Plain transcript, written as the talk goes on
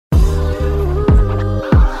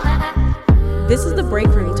This is the Break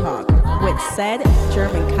Room Talk with Said,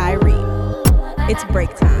 German, Kyrie. It's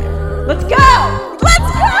break time. Let's go! Let's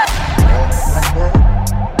go!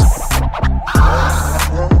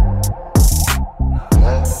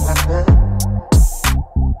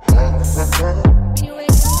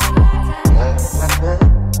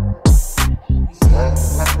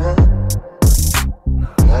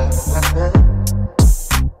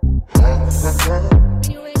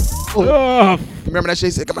 Remember that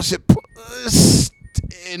shit? Said, got my shit pushed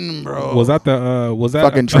in, bro. Was that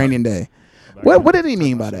fucking training day? What did he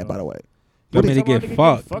mean by that? By the way, That mean they get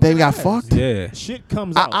fucked. they got fucked. Yeah, Shit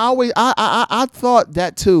comes I out. always I thought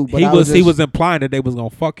that too. But he was implying that they was gonna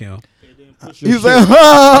fuck him. He was like,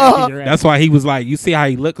 That's why he was like, you see how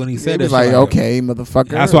he looked when he said he that. was like, shit, okay, motherfucker.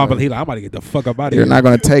 That's why I'm about to get the fuck up out of here. You're not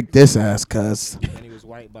gonna take this ass, cuz. And he was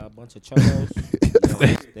white by a bunch of cholos.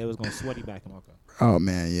 They was gonna sweaty back him. Okay. Oh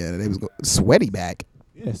man, yeah, they was sweaty back.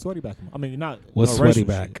 Yeah, sweaty back him. I mean, not What's no sweaty racial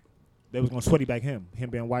back? shit. They was gonna sweaty back him. Him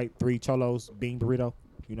being white, 3 cholos, bean burrito.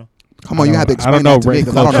 You know. Come on, you have to I explain don't know that to me rape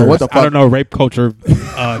because I don't culture. know what the fuck. I don't know rape culture.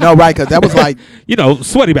 No, right? Because that was like,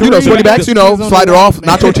 Sweaty back. sweaty backs. Slide it off,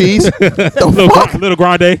 nacho cheese, the fuck, little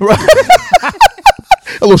grande.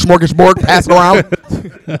 a little smorgasbord, pass it around.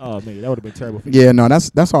 Oh man, that would have been terrible. For you. Yeah, no,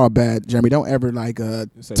 that's all bad, Jeremy. Don't ever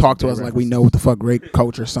talk to us like we know what the fuck rape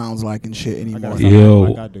culture sounds like and shit anymore.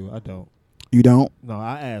 Yeah. I do. I don't. You don't? No,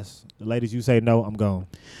 I asked the ladies. You say no, I'm gone.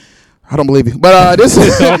 I don't believe you. But this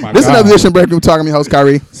is Oh my this is God. another edition of Break Room Talking. Me host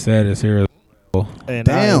Kyrie. Sad as here. And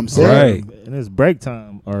Damn, son. right. And it's break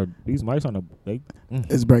time. Or these mics on the.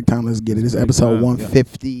 It's break time. Let's get it. This is episode time,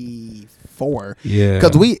 154. Yeah.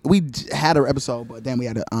 Because we had an episode, but then we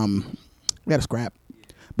had to scrap.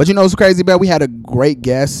 But you know what's crazy, man? We had a great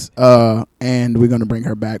guest, and we're gonna bring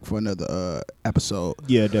her back for another episode.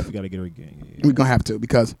 Yeah, definitely gotta get her again. Yeah. We're gonna have to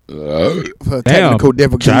because for Damn, technical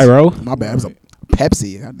difficulties. Gyro. My bad. It was a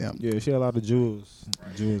Pepsi. Goddamn. Yeah, she had a lot of jewels.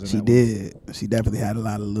 In She that did. She definitely had a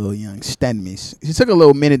lot of little young stemmies. She took a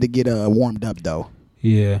little minute to get warmed up though.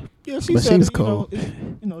 Yeah. One. Yeah, she But said she was it, cool.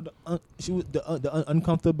 She was the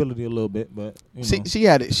uncomfortability a little bit, but She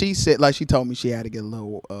had it. She said she told me she had to get a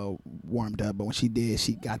little warmed up, but when she did,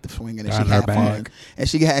 she got the swing and Got she her had fun. back. And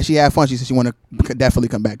she had fun. She said she want to definitely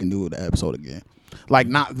come back and do the episode again. Like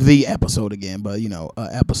not the episode again, but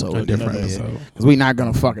episode A again. different Yeah. episode. Because we not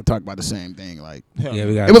gonna fucking talk about the same thing. Like Yeah,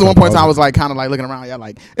 we got. it was one point in time I was like kind of like looking around, yeah,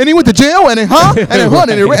 like, and he went to jail and then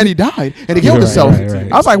and he died and he killed Right, himself.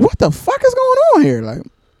 right. I was like, what the fuck is going on here? Like,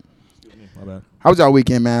 my bad. how was y'all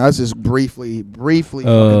weekend, man? Let's just briefly fucking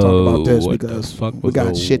talk about this what because the fuck we was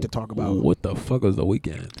got the- shit to talk about. What the fuck was the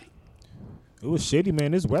weekend? It was shitty,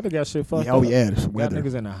 man. This weather got shit fucked Oh up. yeah, this Got weather.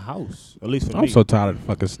 niggas in the house. At least for I'm me. so tired of the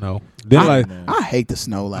fucking snow. Then man. I hate the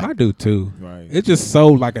snow. Like, I do too. Right. It's just so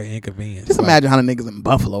like an inconvenience. just Like, imagine how the niggas in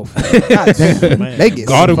Buffalo feel. God damn, Man. they get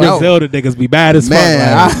Garden snow. Griselda niggas be bad as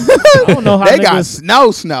Man, fuck. Like, I don't know how they got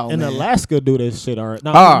niggas snow. in Man. Alaska do this shit. All right.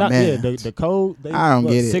 No, Oh, not, man. Yeah, the cold. They, I don't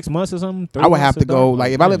get it. 6 months or something. 3 I would months have or to go. something?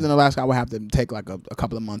 Like if I lived in Man. Alaska, I would have to take like a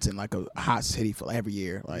couple of months in like a hot city for every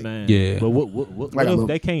year. Like, Man. Yeah. But what Like a if little-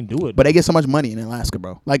 they can't do it? but they get so much money in Alaska,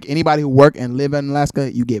 bro. Like anybody who work and live in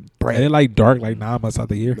Alaska, you get and bread, it like dark like 9 months out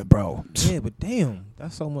the year. bro. yeah, but damn,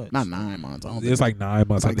 that's so much. Not 9 months. I don't think It's like 9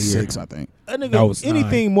 months it's out like the year. 6, I think. That nigga, That was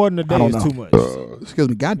anything more than a I day don't is know. too much. Excuse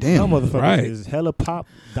me, Some goddamn. motherfuckers Right. is hella pop.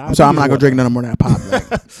 I'm sorry, I'm not gonna drink none more than that pop.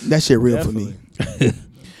 Like, that shit real for me.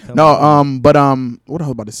 Come No, on. but what I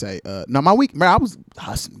was about to say. No, my week, man, I was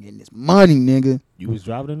hustling getting this money, nigga. You was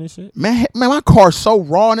driving in this shit? Man, my car's so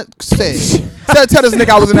raw and it tell this nigga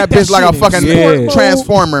I was in that bitch like a fucking Yeah.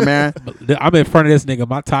 transformer, man. I'm in front of this nigga.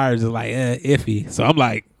 My tires is like iffy. So I'm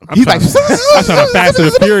like, He's like, I'm trying to Fast and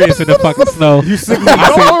the Furious in the fucking snow. You see,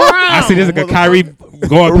 I see this nigga Kyrie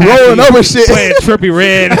going past rolling me, over shit. playing Trippy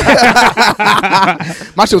Red.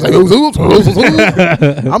 My shit was like,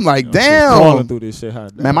 I'm like, Crawling damn, through this shit.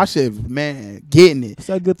 Hot. man, my shit, man, getting it. Is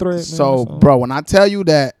that a good thread? Man? So, That's all. bro, when I tell you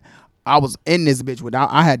that I was in this bitch without,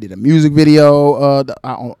 I had did a music video.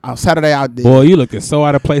 On Saturday I did. Boy, you looking so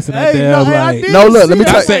out of place in that Hey, damn. no, hey, I like, did No, look, let me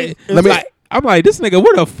see tell that. you. It's Let me. like, I'm like, this nigga,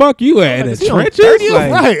 where the fuck you at? In the Is he on trenches? 30th?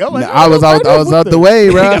 Like, Right. I'm like, I was out the way,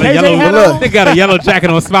 He bro. got a AJ yellow, hat look, on? they got a yellow jacket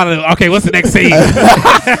on, smiling. Okay, what's the next scene?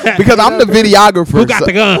 Because I'm the videographer. Who got so-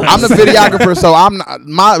 the guns? I'm the videographer, so I'm not,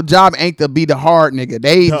 my job ain't to be the hard nigga.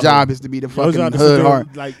 They No. job is to be the Your fucking job is to hood do,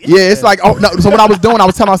 hard. like, Yeah, it's like, oh no. So what I was doing, I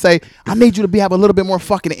was telling, I say, I need you to have a little bit more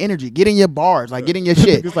fucking energy. Get in your bars, like get in your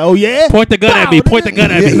shit. It's like, oh yeah. Point the gun at me. Point the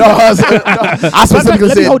gun at Yeah, me. no, I specifically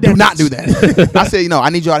Let me said, hold do that not do that. I said, I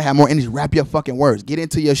need y'all to have more energy. Wrap your fucking words. Get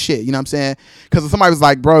into your shit. You know what I'm saying? Because somebody was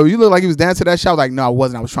like, bro, you look like you was dancing to that shit. I was like, no, I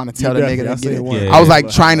wasn't. I was trying to tell the nigga to get it. Yeah. I was like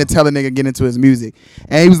trying to tell the nigga get into his music.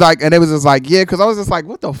 And he was like, and it was just like, yeah, because I was just like,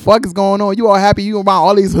 what the fuck is going on? You all happy? You about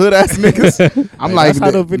all these hood ass niggas? I'm like,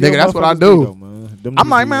 nigga, that's what I do. I'm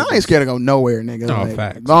like, man, I ain't scared to go nowhere, nigga. No, like,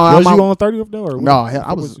 facts. Was you on 30th though? Or no,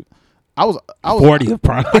 I was 40th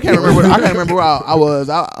probably. I can't remember where I was.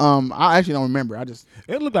 I actually don't remember. I just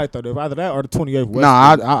It looked like 30th, either that or the 28th. no,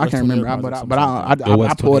 I can't remember.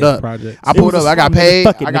 I pulled up. Project. I pulled up. I got paid.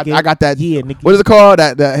 I got that. Yeah, nigga. What is it called?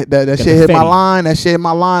 That shit hit my confetti. line. That shit hit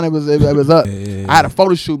my line. It was up. Yeah. I had a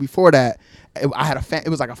photo shoot before that. It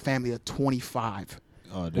was like a family of 25.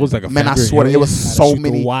 It was like a Man, I factory. swear it was Gotta so shoot the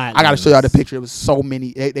many. wide I gotta show y'all the lines. picture. It was so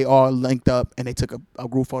many. They all linked up and they took a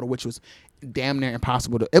group photo, which was damn near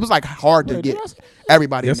impossible to. It was like hard to get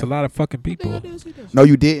everybody. That's a in there. lot of fucking people. No,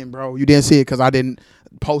 you didn't, bro. You didn't see it because I didn't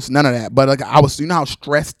post none of that. But like I was, you know how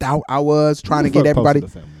stressed out I was trying to get everybody.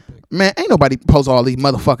 Man, ain't nobody post all these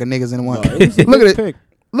motherfucking niggas in one. Look at it.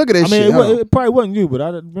 Look at this I mean, shit. Hold on. it probably wasn't you, but I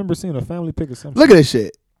remember seeing a family pic or something. Look at this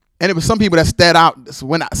shit. And it was some people that stood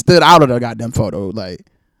out of the goddamn photo. Like,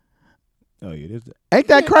 Oh yeah, ain't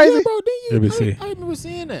that crazy? Yeah, bro, Let me see. I remember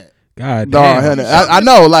seeing that. God Dog, damn. I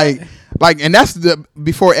know, like, and that's the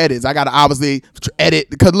before edits. I gotta obviously edit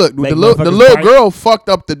because look, Make the little motherfuckers bright. girl fucked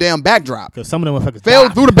up the damn backdrop. Because some of them motherfuckers Fell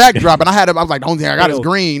died. through the backdrop, and I was like, the only thing I got is Fell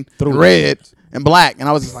green, through. red, and black. And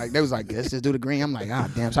I was just like, they was like, let's just do the green. I'm like, ah,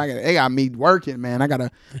 damn. So they got me working, man. I gotta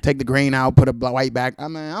take the green out, put a white back. I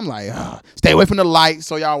mean, I'm like, stay away from the light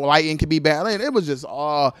so y'all lighting can be bad. Like, it was just,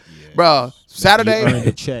 bro. Saturday. You earned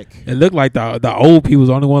a check. It looked like the old people was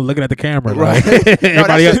the only one looking at the camera. Right. Like, No,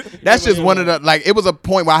 everybody else. that's just one of the, like, it was a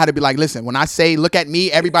point where I had to be like, listen, when I say look at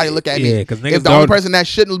me, everybody look at me. Yeah, 'cause niggas If the only don't- person that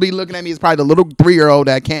shouldn't be looking at me is probably the little 3-year-old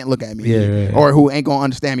that can't look at me. Yeah. Or who ain't gonna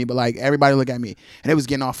understand me, but like everybody look at me. And it was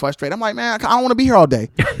getting all frustrated. I'm like, man, I don't want to be here all day.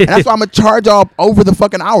 And that's why I'm gonna charge y'all over the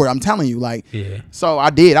fucking hour. I'm telling you, like, Yeah. so I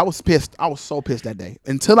did. I was pissed. I was so pissed that day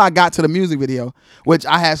until I got to the music video, which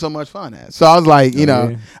I had so much fun at. So I was like, you know,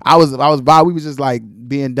 yeah. I was we was just like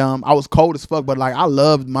being dumb. I was cold as fuck, but like I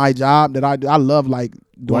loved my job that I do. I love like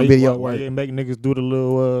doing video Why work. you make niggas do the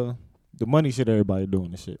little the money shit everybody doing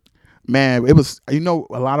and shit? Man, it was, you know,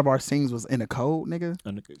 a lot lot of scenes was in the code, nigga.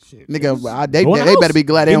 And the shit. Nigga, they Go in the better house. be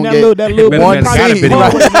glad they Give don't me get that little Better one than got a scene. video.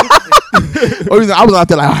 Right. I was out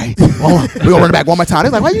there like, all right, we're gonna run it back one more time.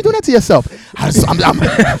 They're like, why you doing that to yourself?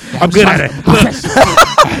 I'm good at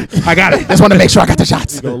it. I got it. Just want to make sure I got the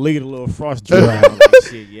shots. You go lead a little frost drill.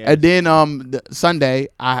 Shit, yeah. And then Sunday,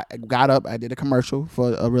 I got up. I did a commercial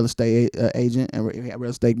for a real estate agent and a real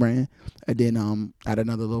estate brand. And then I had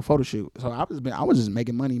another little photo shoot. So I was just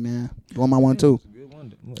making money, man. Doing my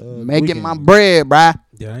 1-2, making my bread, bruh.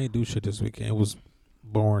 Yeah, I ain't do shit this weekend. It was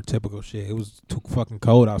boring, typical shit. It was too fucking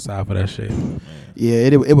cold outside for that shit. Yeah,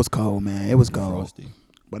 it was cold, man. It was cold. Frosty.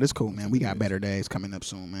 But it's cool, man. We got better days coming up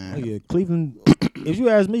soon, man. Oh, yeah, Cleveland. If you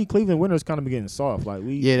ask me, Cleveland winter's kind of getting soft. Like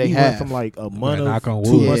we Yeah, they we have. went from like a month knock of on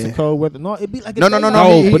 2 wood. months Yeah. of cold weather. No, it'd be like a No, day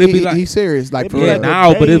no. but it'd be like- he's serious. Like It'd for be Yeah, real. like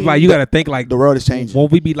now, but it's day- like you gotta think like The world is changing. When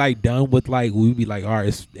we be like done with like we be like, all right,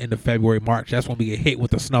 it's end of February, March. That's when we get hit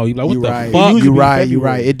with the snow. You be like, what You the right. fuck? usually You be right. You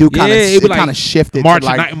February. right. It do kind Yeah, of it be like kind of shifted March to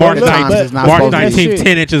like March the times it's not March supposed to be. 19th,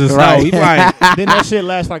 10 inches of snow. Right. You like, then that shit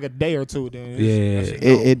lasts like a day or two. Then yeah.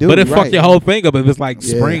 It do. But it you fuck right. your whole thing up if it's like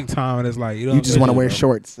Yeah. springtime and it's like you know. You just want to wear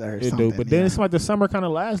short. shorts or it something. do. But then yeah. it's like the summer kind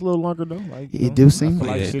of lasts a little longer though. Like you It know, do seem I feel like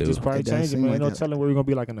like it shit do. just probably It does changing. seem Man, like no that. telling where we're gonna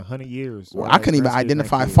be like in 100 years. Well, Or I couldn't even rest of the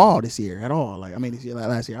identify 19 fall this year at all. Like I mean, this year, like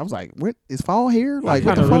last year, I was like, "What is fall here?" I Like, what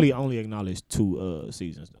kind the of fuck? really only acknowledge 2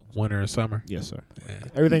 seasons though. Winter and summer. Yes, sir. Yeah.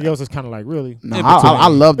 Everything else is kind of like really No, in I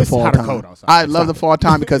between. love the It's fall hot or time. cold outside. I It's love the hot. fall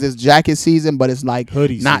time because it's jacket season, but it's like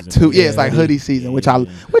Hoodie not season. too. Yeah, it's Yeah, like hoodie. hoodie season, which Yeah.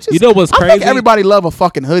 which is. You know what's I think crazy? everybody love a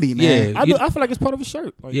fucking hoodie, man. Yeah. I feel like it's part of a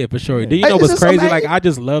shirt. Like, Yeah, for sure. Yeah. Do you Hey, know is what's this crazy? something- Like I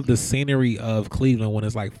just love the scenery of Cleveland when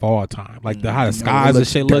it's like fall time. Like how the it skies and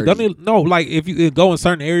looks shit look. dirty. I mean, no, like if you go in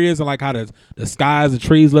certain areas and like how the skies and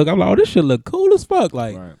trees look, I'm like, oh, this shit look cool as fuck.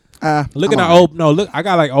 Like Right. looking I'm at alright. look, I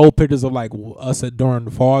got like old pictures of like us during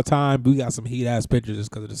the fall time. We got some heat ass pictures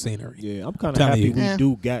just because of the scenery. Yeah, I'm kind of Telling happy you. we Yeah.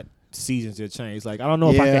 do got seasons that change. Like I don't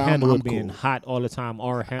know if I Yeah, can handle I'm it being cool. hot all the time,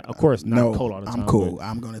 or of course not No, cold all the time. I'm cool.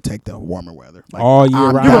 I'm gonna take the warmer weather. Like, All year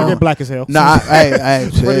I'm round. You down. gonna get black as hell. Nah, hey,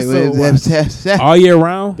 All year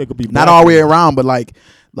round. They could be not black all and- the way around, but like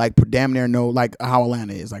damn near no, like how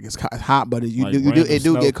Atlanta is. Like it's hot, but it Like do rain it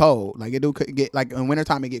do and get snow. cold. Like it do get like in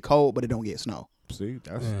wintertime it get cold, but it don't get snow. See,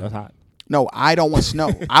 that's hot. No, I don't want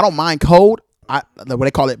snow. I don't mind cold. What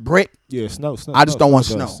they call it brick. Yeah, snow. I just don't want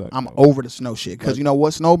does snow. suck, I'm though. over the snow shit because you know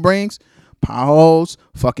what snow brings? potholes,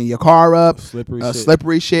 fucking your car up,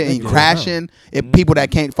 Slippery shit. and crashing. People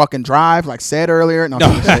that can't fucking drive, like said earlier. No,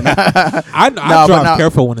 I drive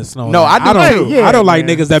careful when it's snowing. No, I do don't. too. I don't like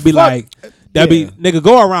niggas that be like. That be nigga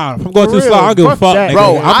go around. If I'm going too slow, I don't give a fuck, nigga.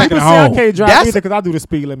 Bro, I taking it can't home. drive either because I do the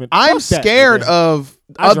speed limit. I'm scared of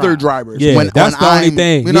other drivers. Yeah, when that's the only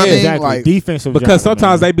thing. You know what I mean? Exactly. Like, defensive. Because driving,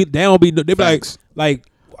 sometimes man. they don't be. They be like.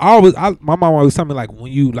 My mom always tell me like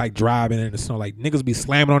when you like driving in the snow, like niggas be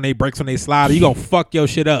slamming on their brakes when they slide, you gonna fuck your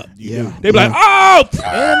shit up. Yeah, they be like, oh,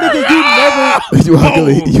 and nigga, you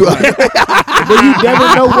ugly. You ugly. But you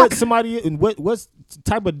never know what somebody and what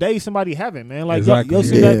type of day somebody having, man. Like exactly. yo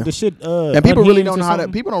see that the shit. And people really don't know how to.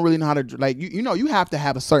 People don't really know how to like. You know, you have to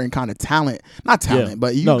have a certain kind of talent, not talent,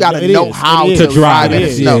 but you gotta know how to drive in the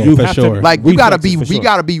snow. Yeah, for sure. Like you gotta be. We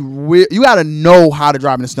gotta be. You gotta know how to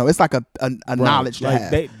drive in the snow. It's like a knowledge to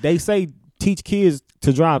have. They say teach kids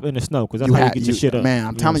to drive in the snow because that's how you get your shit up. Man,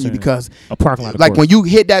 I'm telling you because a parking lot. Like when you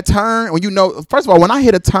hit that turn, when you know, first of all, when I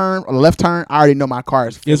hit a turn or a left turn, I already know my car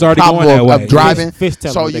is already going that way. Of driving.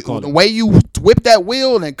 So the way you whip that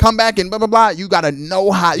wheel and come back and blah blah blah, you gotta know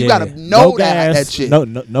how. You gotta know that shit. No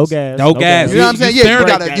gas. No You gas. know what I'm saying? Yeah,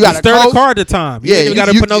 you gotta stir the car at the time. Yeah, you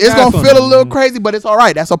gotta put no it's gas gonna on feel it. a little crazy, but it's all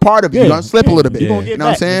right. That's a part of it. You're gonna slip a little bit. You know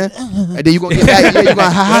what I'm saying? And then you gonna get back. Yeah, you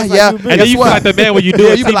gonna yeah. And then you feel like the man when you do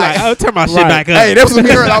it. You be like, oh, turn my shit back up. Hey, that was me.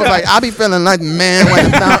 I was like, I be feeling like man when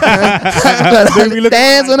I'm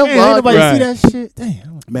dance on the floor. Nobody see that shit.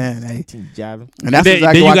 Damn. Man, hey. And that's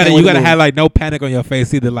exactly why you gotta have like no panic on your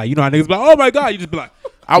face either. Like, you know how niggas be like, oh my God, you just be like,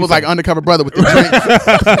 I was like undercover brother with the drinks.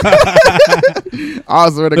 I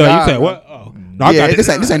swear to God. You said what? Oh. No, yeah, this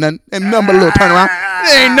ain't nothing. Ain't nothing but a little turnaround.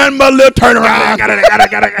 It ain't nothing but a little turnaround.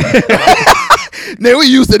 Got it. Now we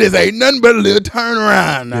used to this. Ain't nothing but a little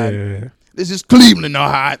turnaround. Yeah. This is Cleveland, no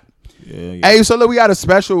hot. Yeah. Hey, so look, we got a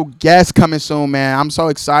special guest coming soon, man. I'm so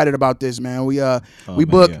excited about this, man. We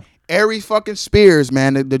booked Aries fucking Spears,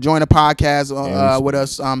 man, to join the podcast with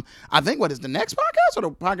us. I think what is the next podcast or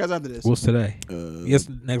the podcast after this? What's today? Yes,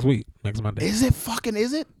 next week, next Monday. Is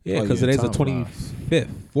it? Yeah, because today's the 25th,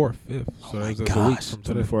 4th, 5th. So it's a week from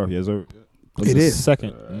today. 24th, yes, sir. It is.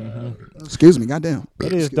 Second. Excuse me, goddamn.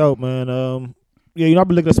 It is dope, man. Yeah, you know, I've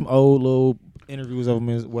been looking at some old little interviews of him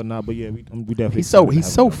and whatnot, but yeah, we definitely. He's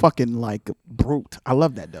so fucking like brute. I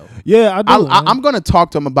love that though. Yeah, I do. I'm gonna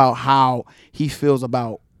talk to him about how he feels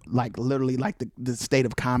about like literally like the state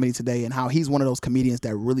of comedy today and how he's one of those comedians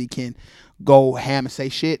that really can go ham and say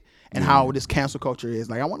shit and how this cancel culture is.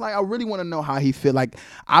 Like I really want to know how he feel. Like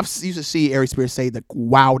I've used to see Aries Spears say the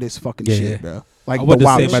wildest fucking shit, bro. Like I the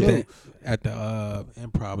wildest same shit. At the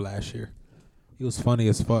improv last year. He was funny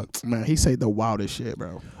as fuck. Man, he said the wildest shit,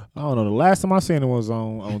 bro. I don't know. The last time I seen him was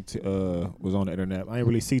on the internet. I ain't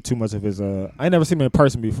really see too much of his. I ain't never seen him in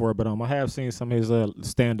person before, but I have seen some of his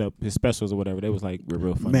stand up, his specials or whatever. They was like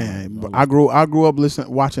real funny. Man, I grew up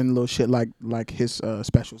watching little shit like his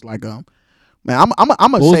specials. Like man, I'm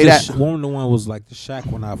gonna say that one of the one was like the Shaq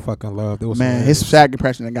one I fucking loved. It was man, his Shaq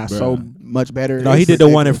impression that got so much better. No, he did the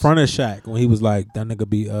one in front of Shaq when he was like that nigga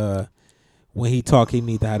be when he talk, he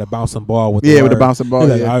need to have a bouncing ball with with the bouncing ball.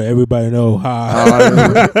 Like, everybody know how.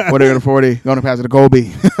 What are they gonna 40? Gonna pass it to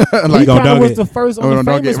Kobe. Like he kind of was the first on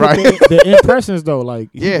the famous with the impressions though. Like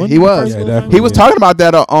yeah, he was. He was talking about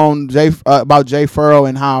that on about Jay Furrow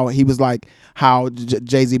and how he was like how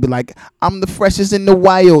Jay-Z be like, I'm the freshest in the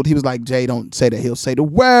wild. He was like, Jay don't say that. He'll say the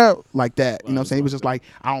world like that. You know what I'm saying? He was just like,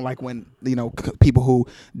 I don't like when people who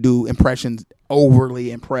do impressions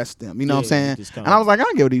overly impress them. You know what I'm saying? And I was like, I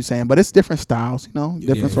don't get what he's saying, but it's different styles. Different.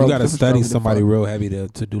 You got to study somebody real heavy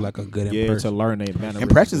to do like a good impression. To learn their mannerisms.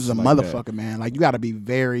 Impressions is a motherfucker, man. Like you got to be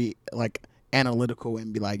very like analytical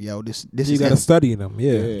and be like, yo, this you got to study them.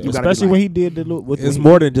 Yeah. Especially when he did the it's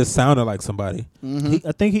more than just sounding like somebody. Mm-hmm.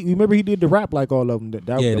 I think remember he did the rap like all of them. He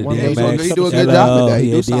do a good job with that.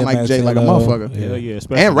 He do sound like Jay like a motherfucker. Yeah.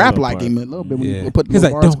 And rap like him a little bit. Yeah. We'll put He's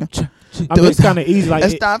like, it's kind of easy. Like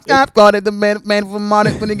stop called it the man from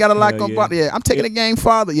Money when he got a lock on. Yeah, I'm taking the game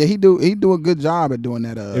farther. Yeah, he do a good job at doing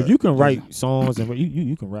that. If you can write songs and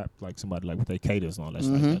you can rap like somebody like with their cadence and all that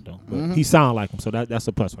stuff like that though. But he sound like him, so that's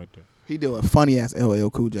a plus right there. He do a funny ass LL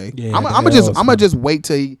Cool J. Yeah, I'm gonna just wait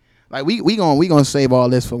till he. Like we gonna save all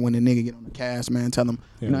this for when the nigga get on the cast, man. Tell him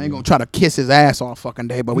I ain't gonna try to kiss his ass all fucking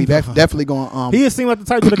day, but we definitely gonna. He seemed like the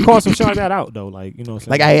type to call some shit like that out though, like you know. What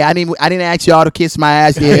I'm saying? Like hey, I didn't ask y'all to kiss my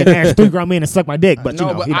ass yet. I didn't ask 3 grown men to suck my dick, but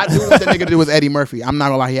no, but I do want the nigga to do with Eddie Murphy. I'm not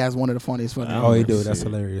gonna lie, he has one of the funniest fucking. Oh, he do. That's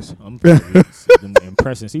hilarious. The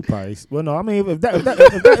impressions he probably. Well, no, I mean if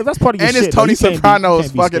that's part of your and shit. And his Tony Soprano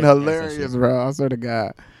is fucking hilarious, bro. I swear to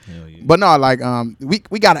God. Hell yeah. But no, like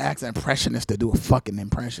we gotta ask an impressionist to do a fucking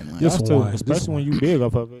impression. Like, Just That's too, one, especially just when you big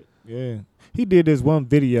off of it. Yeah. He did this one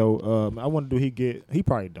video. I wonder he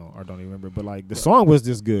probably don't even remember, but like the song was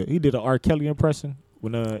just good. He did an R. Kelly impression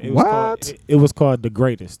when it was What? called, it was called The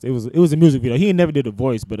Greatest. It was a music video. He never did a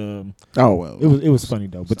voice, but oh well, it was funny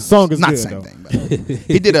though. But the song is not good the same though. thing. But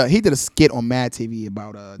he did a skit on Mad TV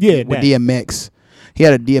about Yeah, with that. DMX. He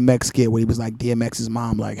had a DMX skit where he was like DMX's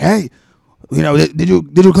mom, like, hey, you know, did you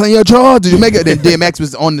clean your drawers? Did you make it? Then DMX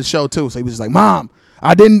was on the show too, so he was just like, Mom,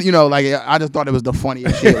 I didn't, you know, like I just thought it was the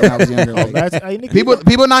funniest shit when I was younger. Like,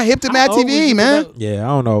 people not hip to Mad TV, man. Yeah, I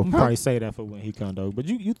don't know. You probably say that for when he come though, but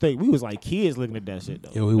you think we was like kids looking at that shit though?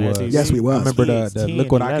 Yeah, we Mad was. TV. Yes, we was. I remember Kids, the 10,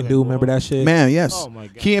 Look What I Can 11, Do. bro. Remember that shit? Man, yes. Oh my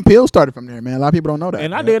god. Key and Peele started from there, man. A lot of people don't know that.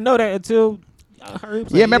 And I man. didn't know that until I heard. Him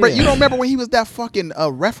say, Yeah, remember? You don't remember when he was that fucking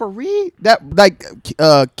referee? That like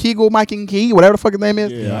Kegel, Mike and Key, whatever the fuck his name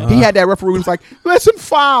is. Yeah. He had that referee who was like, "Listen,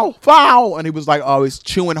 foul," and he was like always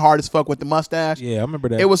chewing hard as fuck with the mustache. Yeah, I remember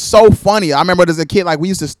that. It was so funny. I remember as a kid, like we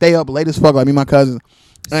used to stay up late as fuck, like me and my cousins,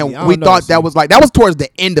 and See, I we don't know, thought see. that was towards the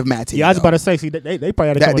end of Matt TV. Yeah, I was though. about to say, see, they probably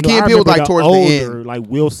had to That- come the with- Key and I Peele was, remember like, the towards the older, end. like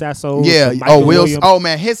Will Sasso. Yeah. and Michael Oh, Will. Williams. Oh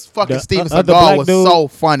man, his fucking The Steven other Seagal black was dude. so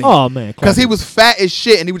funny. Oh man, Because he classic. was fat as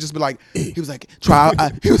shit, and he would just be like, he was like, try.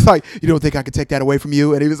 He was like, you don't think I could take that away from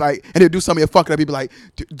you? And he was like, and he'd do something, fuck it up. He'd be like,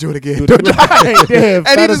 do it again. Do it again. Yeah, And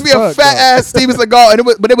fat he'd as just be a fuck, fat though. ass Steven Seagal,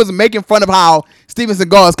 and but it was making fun of how Steven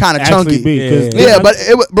Seagal is kind of Actually chunky. be, 'cause Yeah, then but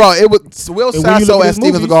it was, bro. It was Will And when you Sasso look at as his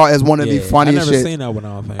Steven movies- Seagal as one of the I funniest never shit. seen that one.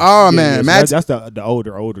 I don't think. Oh Yeah, man, yeah, Matt. that's the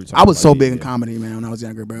older. I was so like, big in yeah. comedy, man, when I was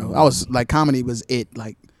younger, bro. I was like, comedy was it.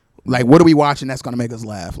 Like what are we watching that's gonna make us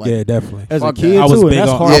laugh? Like, Yeah, definitely. As a Fuck that. kid I was too, and big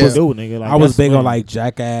that's on- hard yeah. to do, nigga. Like, I was that's big on when- like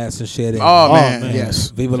Jackass and shit. And oh man, man.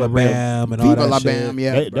 yes. Viva La For real. Bam and all Viva that La shit. Bam,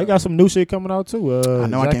 yeah. They got some new shit coming out too. I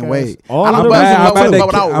know, I can't Jackass. wait. All I of don't them know mad- I'm about mad they-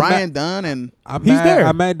 without I'm Ryan Dunn and I'm He's mad, there.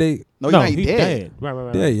 I'm mad they. no, No, he's he's dead. dead.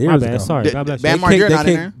 Right. Yeah, My years bad. ago. Sorry. Did- God bless Bam you. Margera They not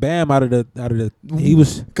in kicked Bam out of the. He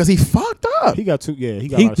was Because he fucked up. He got two. Yeah, he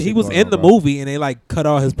got. a lot of he shit was going in on, the bro. movie and they like cut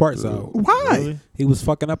all his parts out. Why? Really? He was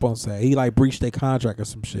fucking up on set. He like breached their contract or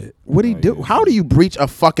some shit. What do you Oh, do? yeah. How do you breach a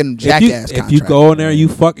fucking If you, jackass if contract? you go in there,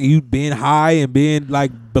 you being high and being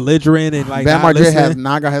like belligerent and like Bam not Margera has listening.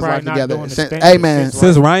 not got his Probably life not together. doing the Since, stand- hey man,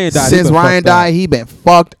 Since Ryan died, he since been Ryan fucked up. died, he been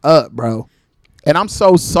fucked up, bro. And I'm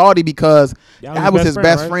so salty because That that was his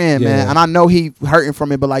best right? friend, man. Yeah. And I know he hurting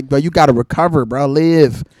from it, but like, bro, you got to recover, bro.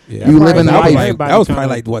 Live. Yeah, You that living was life. like- that was Everybody probably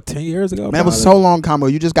like what 10 years ago. Man, it was probably? so long combo.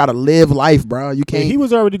 You just got to live life, bro. You Yeah, can't. he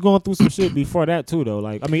was already going through some shit before that too, though.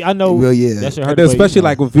 Like, I mean, I know Well, yeah. that shit And hurt, then but, especially you know,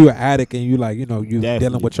 like if you're an addict and you like you Definitely.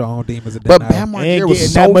 dealing with your own demons and But then Bam And Margera was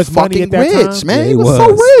getting so that much money fucking at that rich, time? man. Yeah, he he was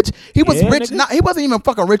so was. rich. He was Yeah, rich. nigga. He wasn't even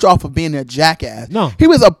fucking rich off of being a jackass. No. He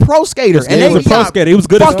was a pro skater. Yeah, And he then was a pro got skater. He was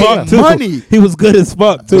good as fucking fuck too. money. He was good as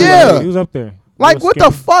fuck too. Yeah. he was up there. Like, He was what the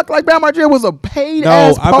skinny. fuck? Like, Bam Margera was a paid No,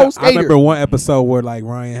 ass pro I skater. remember one episode where like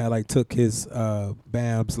Ryan had like took his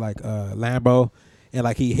Bam's like Lambo and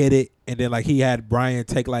like he hit it and then like he had Brian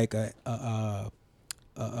take like a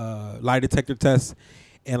lie detector test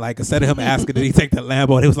and like instead of him asking did he take the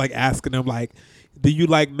Lambo, they was like asking him like, do you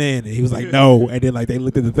like men? And he was like, no. And then like they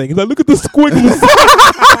looked at the thing. He's like, look at the squiggles.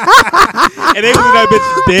 And they was that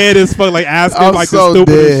bitch dead as fuck, like asking him I'm like so the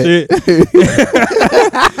stupidest shit.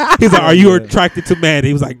 He's like, are you Yeah. attracted to men?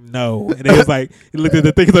 He was like, no. And he was like, he looked at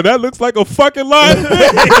the thing. He's like, that looks like a fucking lie.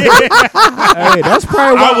 Hey, that's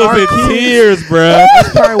probably why I was our in kids- tears, bro.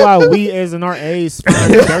 That's probably why we, as in our age,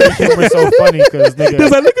 find dirty humor so funny because He's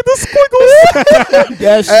nigga, like, look at the squiggles.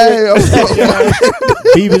 that shit, Hey, I'm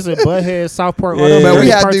so- Beavis and Butthead, South Park, all Yeah. them Man, we dirty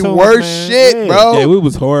had the cartoons, worst man. shit, Yeah. bro. Yeah, it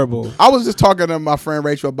was horrible. I was just talking to my friend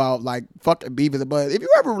Rachel about like fucking Beavis and Butthead. If you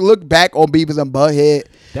ever look back on Beavis and Butthead,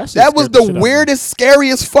 That that was the weirdest,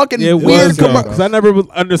 scariest fucking It weird was commercial. because I never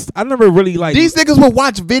understood. I never really like These niggas would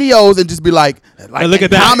watch videos and just be like and look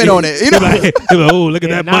at that. comment on it. You know, He's like, oh, look at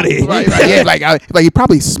Yeah, that now- money. right, yeah, like he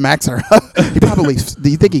probably smacks her. He probably. Do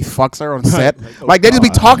you think he fucks her on set? Like, oh, Like they just be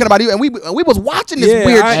God. talking about you, and we was watching this Yeah,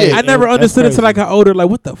 weird I, shit. I never That's understood it crazy. until I got older. Like,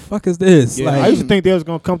 what the fuck is this? Yeah, I Like, used to think they was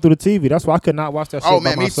gonna come through the TV. That's why I could not watch that shit Oh by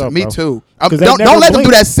man, me myself, me bro. too. 'Cause they Don't never let them do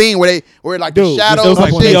blink. that scene where like Dude, the it shadows was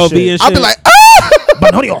and like shit. POV and I'll be shit. like, ah!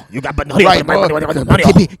 Banodio, you got Banodio.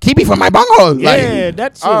 Right, keep me from my bunghole. Yeah,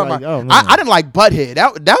 that shit. Oh, Like, my- oh, man. I didn't like Butthead.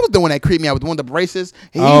 That was the one that creeped me out with one of the braces.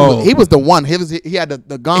 He was the one. He had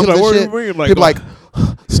the gums He's like, and what do you shit. mean? Like, He'd be like,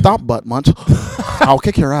 stop butt munch. I'll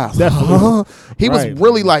kick your ass. Definitely. He was Right,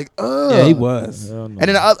 really man. like, ugh. yeah, he was. Hell no. And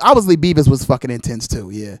then obviously Beavis was fucking intense too.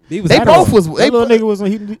 Yeah, He was they that both old. was. That They little nigga was on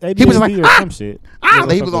he was like, or some shit.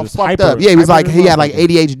 he was on fucked hyper- up. Yeah, he was like hyper he had like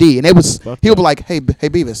motherfucker. ADHD, and it was Fucked he would be up. like, hey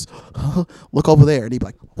Beavis, look over there, and he'd be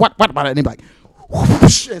like, what about it? And he'd be like,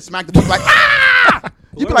 whoosh, and smack the dude like ah.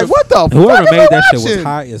 You'd be like, what the fuck? Whoever am I made that shit was watching?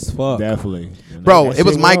 high as fuck. Definitely. Bro, it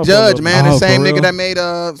was Mike Judge, man. Oh, The same for nigga real? that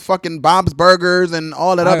made fucking Bob's Burgers and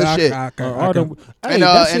all that other shit. And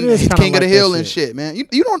King of the Hill and shit, man.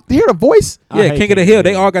 You don't hear the voice? Yeah, King of the Hill.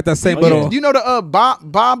 They all got that same little. You know the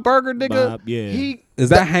Bob Burger nigga? Bob, yeah. Is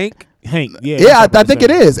that Hank? Hank, yeah. Yeah, I think it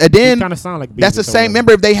is. And then kind of sound like that's the Beavis or same. whatever.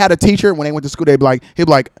 Remember, if they had a teacher when they went to school, he'd be like, hey,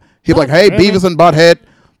 damn Beavis and Butthead,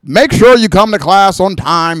 make sure you come to class on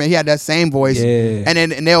time. And he had that same voice. Yeah. And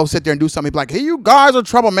then they'll sit there and do something. He'd be like, hey, you guys are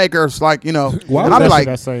troublemakers. Like, you know. Why And was I'd be that like,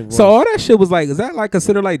 that same voice. So all that shit was like, is that like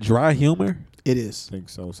considered like dry humor? it is. I think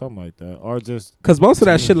so, something like that, or just Because most of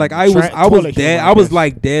that shit, like I was Toilet dead. humor, I was guess.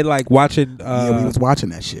 like dead, like watching. Yeah, we was watching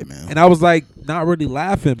that shit, man. And I was like not really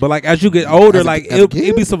laughing, but like as you get older, As a- like as a it'd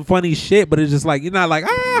kid? be some funny shit, but it's just like you're not like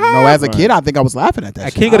No, as a Right. kid, I think I was laughing at that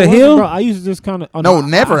at shit. King of the I wasn't, Hill. bro, I used to just kind of No,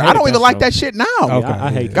 never. I don't even like that shit now. Yeah, Okay.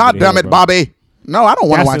 I hate. God King of the damn Hill, it, bro. Bobby. No, I don't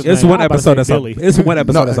want to That's watch his it. It's name. one I'm about to episode say that's Billy. it's one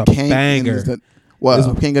episode that's a King banger. is the-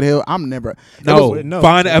 What, King of the Hill? I'm never. No, No.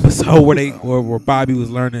 find an episode where Bobby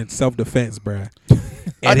was learning self defense, bruh.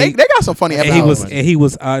 And They got some funny and episodes.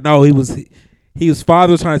 he was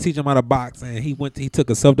father was trying to teach him how to box, and he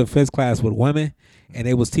took a self defense class with women, and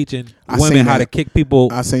they was teaching I women seen how that. to kick people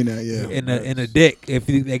I seen that, yeah. in the dick if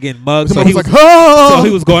they getting mugged. So Somebody he was was like, oh! so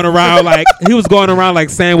he was going around like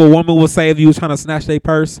saying what woman would say if you was trying to snatch their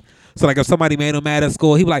purse. So like if somebody made him mad at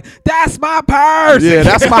school, he'd be like, "That's my purse." Yeah,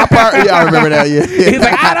 that's my part. Yeah, I remember that. Yeah, He's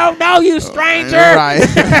like, "I don't know you, stranger."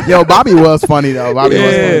 Right. Yo, Bobby was funny though. Bobby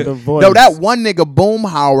was Yeah. funny. The voice. No, that one nigga, Boom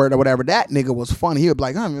Howard or whatever, that nigga was funny. He would be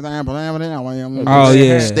like, Oh,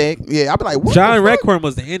 yeah. stick. Yeah, I'd be like, what? John the fuck? Redcorn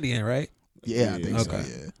was the Indian, right? Yeah, I think so. Okay.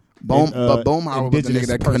 Yeah. Boom, And, but Boom Howard was the nigga indigenous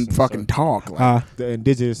that couldn't person, fucking so- talk. Like, The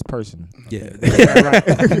indigenous person. Yeah.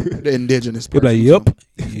 the indigenous He'd person. be like,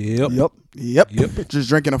 "Yep, Yep. Just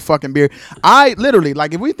drinking a fucking beer. I literally,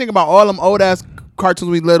 like, if we think about all them old ass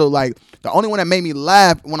cartoons we little, like, the only one that made me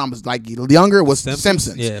laugh when I was like younger was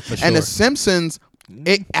Simpsons. Yeah, for And the sure. Simpsons,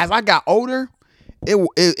 as I got older, it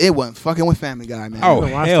wasn't fucking with Family Guy, man. Oh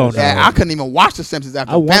watch hell that no! yeah, I couldn't even watch the Simpsons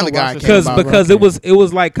after I wanna Family Guy watch came it. about. because bro. it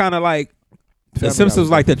was like kind of like the Family Simpsons Guy was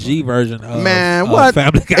like the G version of Man, of what?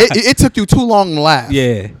 Family Guy. It took you too long to laugh.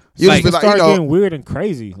 Yeah, You like, just be It like, started you know, getting weird and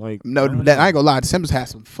crazy. Like no, that, I ain't gonna lie. The Simpsons had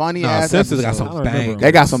some funny nah, ass Simpsons got episodes. some I don't remember. bang.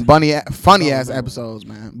 They got some funny ass episodes,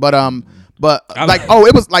 man. But I like, like- oh,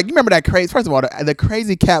 it was like, you remember that crazy? First of all, the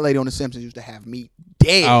crazy cat lady on The Simpsons used to have me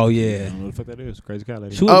dead. Oh I yeah, don't know what the fuck that is. Crazy cat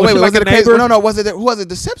lady. She Oh was wait, she was like it a the crazy? neighbor? No, was it? Who was it?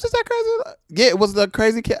 The Simpsons that crazy? Yeah, it was the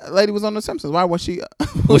crazy cat lady was on The Simpsons. Why was she?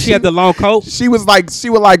 Well, she had the long coat. She was like, she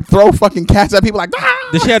would like throw fucking cats at people like. Ah!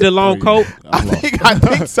 Did she have the long coat? I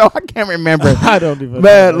think so. I can't remember. I don't even.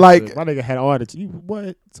 Man, know like- that shit. My nigga had all that. You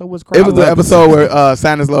what? So what's It crazy? was the episode where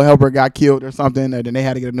Santa's little helper got killed or something, and then they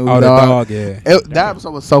had to get a new Oh, the dog. dog. Yeah. That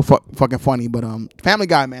episode was so fucking funny. But Family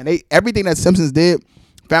Guy, man, everything that Simpsons did,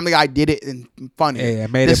 Family Guy did it and funny. Yeah,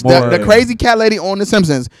 it made This- it more. The crazy cat lady on The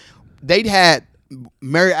Simpsons, they had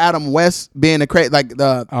Mary Adam West being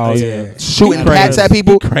the Oh yeah. shooting He cats crazy. at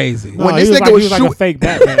people. Crazy. No, when he this was nigga like, was he was like a shoot- fake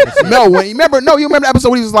Batman. and shit. No, you remember the episode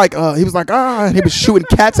when he was like and he was shooting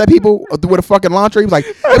cats at people with a fucking launcher. He was like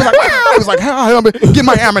get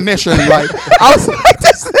my ammunition. Like I was like,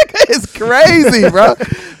 this nigga is crazy, bro.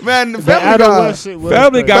 Man, the The Family Adam Guy. West shit was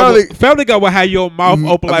Family crazy. Guy, Family Guy will have your mouth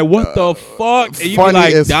open like, what the fuck? And you be funny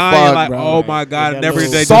like as dying, fuck, like, bro. oh my god, That never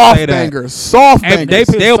little did they just Soft say that. bangers, soft And bangers.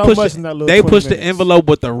 they'll so push much in that little they 20 push the minutes. envelope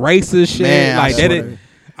with the racist shit. Man, like I they swear. did.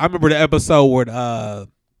 I remember the episode where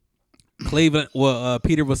Cleveland,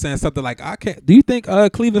 Peter was saying something like, "I can't." Do you think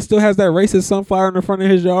Cleveland still has that racist sunflower in the front of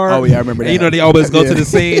his yard? Oh yeah, I remember that. And, you know, they always go Yeah. to the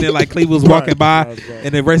scene and like Cleveland was walking by, Right.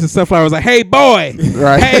 and the racist sunflower was like, "Hey boy,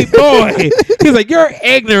 Right. hey boy." He's like, "You're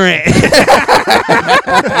ignorant."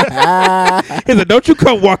 He's like, "Don't you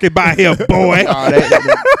come walking by here, boy."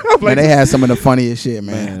 Oh, man, they had some of the funniest shit,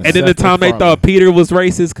 man. And then the Seth time they MacFarlane. thought Peter was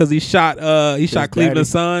racist because he shot Cleveland's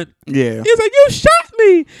son. Yeah. He's like, "You shot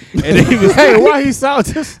me," and then he was Hey, why he sound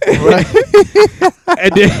just?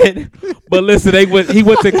 and then, but listen, he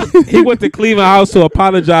went to Cleveland House to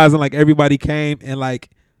apologize, and like everybody came, and like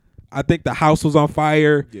I think the house was on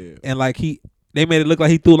fire, Yeah. and like they made it look like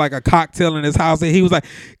he threw like a cocktail in his house, and he was like,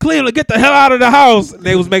 "Cleveland, get the hell out of the house!" And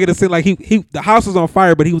they was making it seem like the house was on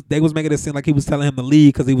fire, but they was making it seem like he was telling him to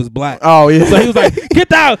leave because he was black. Oh yeah. So he was like,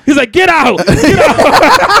 "Get out!" He's like, "Get out! Get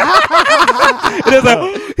out!" And it's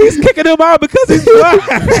like, he's kicking him out because he's black.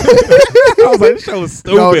 I was like, "This show was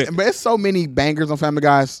No, stupid." but it's so many bangers on Family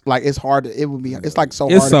Guys. Like it's hard. It's like so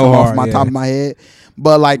It's hard so to come off hard, my yeah. top of my head.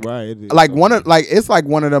 But like, Right, it is like so one hard. of like it's like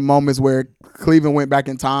one of the moments where Cleveland went back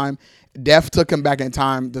in time Death took him back in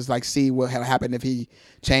time to like see what had happened if he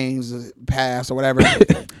changed the past or whatever.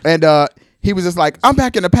 And he was just like, I'm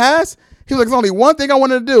back in the past. He was like, there's only one thing I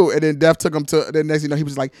wanted to do. And then Death took him to the next, he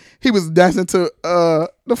was like, he was dancing to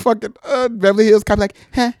the fucking Beverly Hills Cop, like,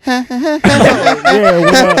 ha, ha, ha, ha, ha.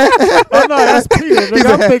 Yeah, oh no, that's Peter.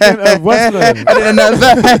 Nigga, I'm thinking of Westland. He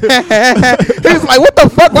was like, what the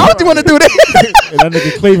fuck? Why would you want to do that? And that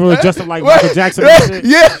nigga Cleveland was dressed up like Michael Jackson and shit.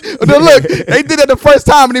 Yeah. Then look, they did it the first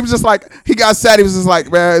time, and he was just like, he got sad. He was just like,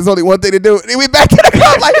 man, there's only one thing to do. And he went back to the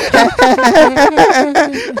club like,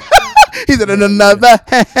 he said, another.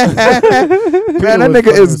 Man, that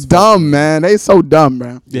nigga is dumb, man. They so dumb,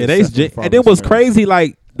 bro. Yeah, and it was crazy.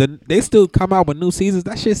 Like they still come out with new seasons.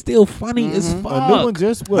 That shit's still funny as fuck. A new one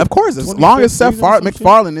just what, Of course, as long as Seth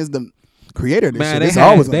MacFarlane is the creator of this Man,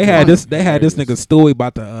 shit, they had this nigga Stewie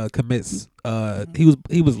about to commit.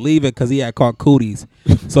 He was leaving because he had caught cooties,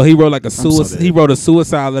 so he wrote like a suicide. He wrote a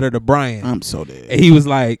suicide letter to Brian. I'm so dead. And he was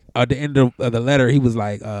like, at the end of the letter, he was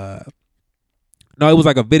like, no, it was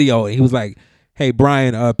like a video. And he was like, hey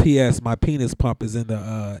Brian, P.S. my penis pump is in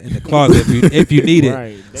the closet if you need it.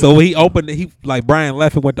 Right. So when he opened it, Brian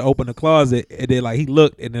left and went to open the closet, and then like he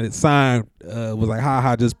looked, and then the sign was like, ha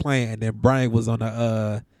ha, just playing. And then Brian was on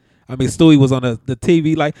Stewie was on the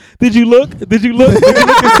TV like, did you look? Did you look? Did you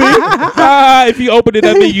look and see? If you opened it,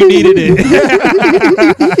 that means you needed it.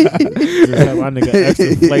 Just have my nigga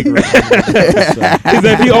extra flagrant. He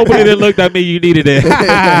said, if you opened it and looked, that means you needed it.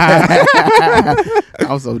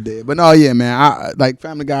 I'm so dead. But no, yeah, man. I like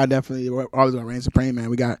Family Guy definitely always gonna reign supreme, man.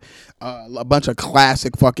 We got a bunch of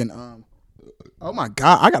classic fucking oh my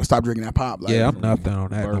God, I gotta stop drinking that pop. Like, yeah, I'm not down on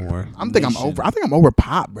that no more. I think I'm over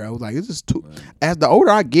pop, bro. Like it's just too. As the older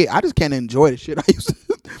I get, I just can't enjoy the shit I used to.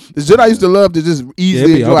 The shit I used to love to just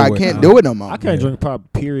easily enjoy. I can't do it no more. I can't drink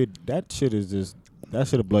pop. Period. That shit is just. That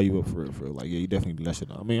shit'll blow you up for real. Like, yeah, you definitely do that shit.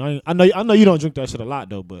 I mean, I know you don't drink that shit a lot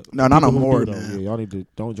though, but no, not no more. Yeah, y'all need to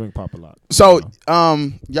don't drink pop a lot. So,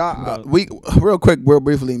 y'all, we real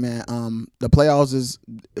briefly, man. The playoffs is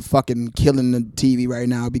fucking killing the TV right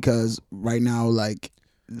now because right now, like,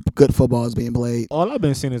 good football is being played. All I've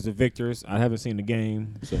been seeing is the victors. I haven't seen the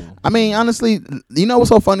game. So I mean, honestly, you know what's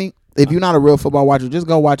so funny? If you're not a real football watcher, just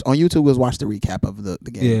go watch on YouTube. Just watch the recap of the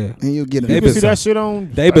game. Yeah, and you'll get it. You can see that shit on.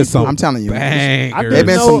 They've been some. I'm telling you, they've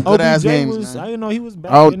been some good ass games. I didn't know he was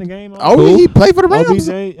back in the game. He played for the Rams.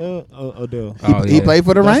 OBJ, Odell. He played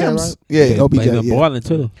for the Rams. Right? Yeah, OBJ. He been balling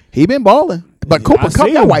too. He been balling. But Cooper Kupp,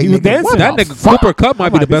 that white nigga, dancing. That nigga Cooper Kupp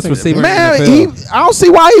might be the best receiver man, in the NFL. I don't see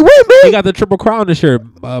why he wouldn't be. He got the triple crown this year.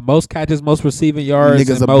 Most catches, most receiving yards,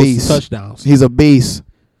 and most touchdowns. He's a beast.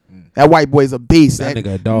 That white boy's a beast. That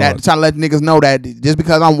nigga a dog. Trying to let niggas know that just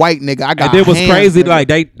because I'm white, nigga, I got. And it was hands, crazy. Nigga.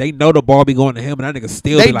 Like they know the ball be going to him, and that nigga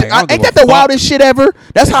still be like, ain't that the wildest shit ever?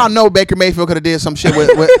 That's how I know Baker Mayfield could have did some shit with.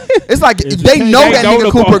 It's like they know that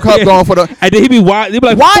nigga Cooper Kupp going for the. And then he be wide. They be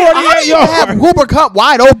like, why? How do you have Cooper Kupp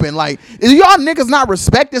wide open? Like, is y'all niggas not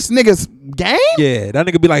respect this nigga's game? Yeah, that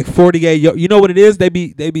nigga be like 48. You know what it is? They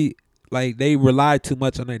be like they rely too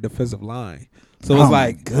much on their defensive line. So it's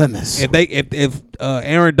like, goodness. If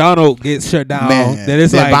Aaron Donald gets shut down, then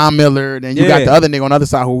it's like Von Miller. Then you got the other nigga on the other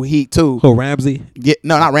side who heat too. Who, Ramsey?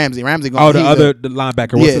 No, not Ramsey. Ramsey. The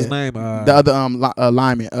linebacker. What's his name? The other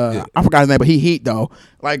lineman. I forgot his name, but he heat though.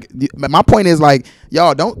 Like my point is like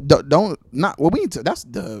y'all don't not what we need to. That's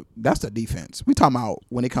the defense. We talking about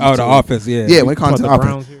when it comes to the offense. Yeah. Yeah, when it comes to the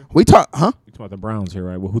offense. We talk, huh? About the Browns here,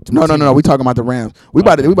 right? Well, no. We talking about the Rams. We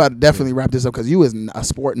about to definitely wrap this up because you is a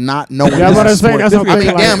sport not knowing. Yeah, this sport.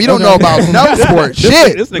 Damn, you don't know about no sport.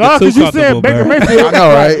 Shit. This nigga too comfortable, Baker Mayfield. I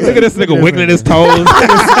know, right? Look at this nigga wiggling his toes.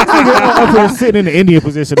 Up here sitting in the Indian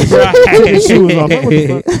position. His shoes off.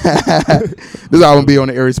 This is how I'm gonna be on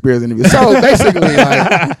the Aries Spears interview. So basically,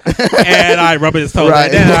 like, and I rub his toes.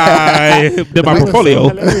 Right. And I did my portfolio.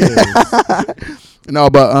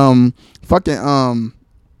 No, but fucking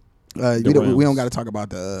we don't got to talk about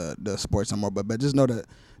the sports anymore, but just know that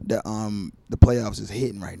the playoffs is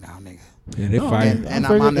hitting right now, nigga. Yeah, they fighting. And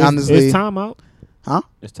I'm honestly, it's time out. Huh?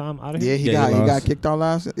 It's time out of here. Yeah, he got kicked out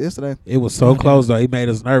yesterday. It was so close though. He made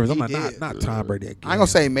us nervous. I'm like, not Tom Brady again. I ain't gonna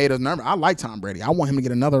say he made us nervous. I like Tom Brady. I want him to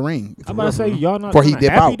get another ring. I'm about to say y'all not before he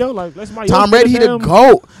dip happy out. Though? Like, Tom Brady, he the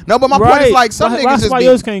GOAT. No, but my point is like some niggas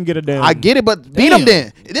just can't get a damn. I get it, but beat him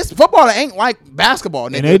then. This football ain't like basketball,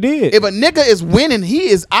 nigga. And they did. If a nigga is winning, he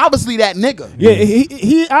is obviously that nigga. Yeah,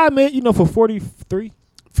 he I admit, for 43.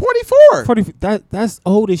 44. 40, that's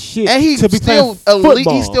old as shit. And he's still elite.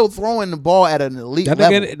 He's still throwing the ball at an elite level.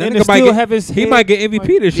 He might get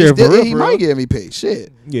MVP this year. He might get MVP.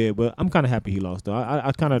 Shit. Yeah, but I'm kind of happy he lost though.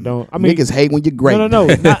 I kind of don't. I mean, niggas hate when you're great. No.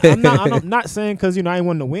 I'm not saying because I ain't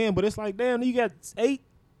wanting to win, but it's like damn, you got 8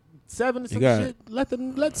 7 or some got shit.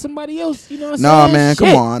 Let somebody else. You know what I'm No, saying? man, come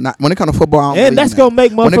Shit. on. Not, when it comes to football, I don't And believe that's in gonna that.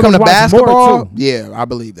 make When it comes motherfuckers to watch basketball, more too. yeah, I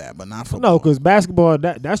believe that, but not football. No, because basketball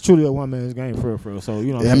that's truly a one man's game for real. So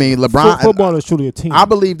you know, I mean, LeBron. football is truly a team. I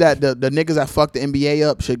believe that the niggas that fuck the NBA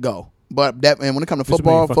up should go. But that, and when it comes to What you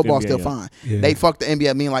mean, football, fuck the football's NBA still up? fine. Yeah. They fuck the NBA.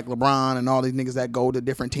 I mean, like LeBron and all these niggas that go to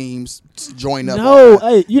different teams, join up. No, all that.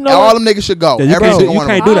 hey, you know all what? them niggas should go. Yeah, you Every can't- single you one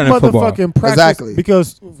can't of do them. that in football. Motherfucking practice Exactly.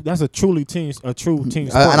 because that's a truly team sport.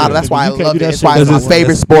 And that's why I You can't love do it. that That's shit why it's my Because favorite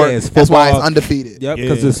it's- sport. yeah, it's That's why it's football. undefeated. Yep, Yeah.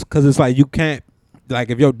 because it's like you can't. Like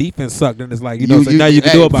if your defense sucked, then it's like You- so now you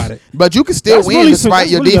can hey, do about it. But you can still That's win really- despite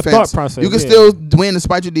that's your really the defense. thought process, You can yeah. still win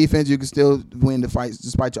despite your defense. You can still win the fight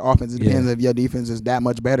despite your offense. It depends Yeah. if your defense is that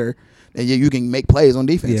much better, and you can make plays on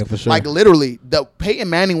defense. Yeah, for sure. Like literally, the Peyton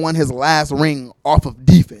Manning won his last ring off of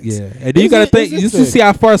defense. Yeah, and then you Is got to it- think. is You it just see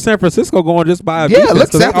how far San Francisco going just by. Yeah, defense, look,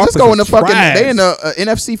 'cause San their Francisco in the offense is fucking trash. they in the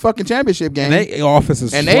NFC fucking championship game, and they offense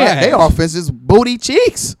is and trash. they offense is booty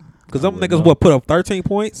cheeks. because them niggas put up 13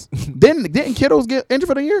 points Didn't Kittles get injured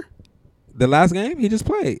for the year? the last game he just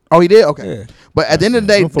played. Oh, he did. Okay, Yeah. but at the end of the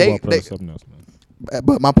day, Some football they players, something else, man.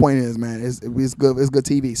 but my point is, man, it's good. It's good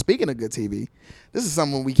TV. Speaking of good TV, this is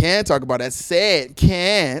something we can talk about. That said,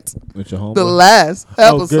 can't With your homeboy. the last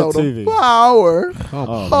Oh, good episode TV. of Power.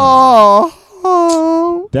 Oh,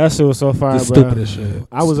 Oh, that shit was so fire, Just bro. stupid as shit.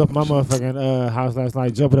 I was up in my motherfucking house last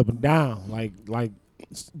night, jumping up and down. Like,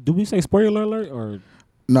 do we say spoiler alert or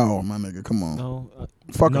no, my nigga, come on. no?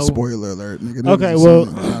 Fucking no. spoiler alert, nigga. Okay, This is well,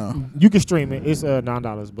 something- you can stream it. It's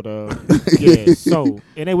 $9, but yeah. So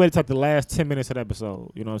and they waited to the last 10 minutes of the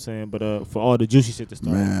episode. You know what I'm saying? But for all the juicy shit to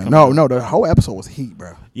start. man, coming no, out. the whole episode was heat,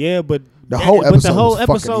 bro. Yeah, but The whole episode, the whole was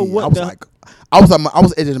fucking episode. heat. What I was the? like, I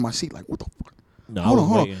was edging my seat, like, what the fuck? No, Hold I on, was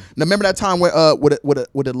hold on. waiting. Now, remember that time where with a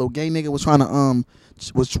little gay nigga was trying to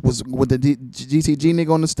was with the GTG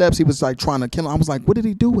nigga on the steps? He was like trying to kill him. I was like, what did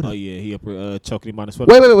he do with Oh him? yeah, he up choking him on the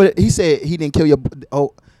sweater. Wait. He said he didn't kill your.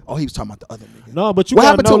 Oh, he was talking about the other nigga. No, but you What gotta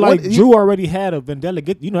happened know, to- like what- he- Drew already had a vendetta.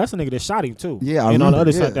 That's a nigga that shot him too. Yeah, I and on the remember,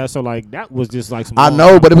 other yeah. side, that so like that was just like some. I long know,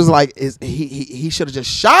 time but it was ago. like he should have just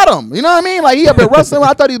shot him. You know what I mean? Like he up there wrestling.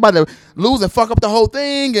 I thought he was about to lose and fuck up the whole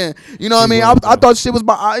thing, and you know what I mean. I thought shit was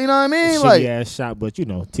about. You know what I mean? shitty Like ass shot, but you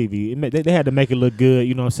know, TV. They had to make it look good.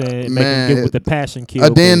 You know what I'm saying? Man, Make it good with the passion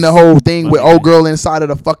kill. then the 'cause- whole thing with my old nigga. girl inside of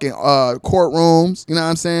the fucking courtrooms. You know what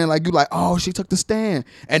I'm saying? Like you like, oh, she took the stand,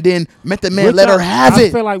 and then Method Man Which let her have I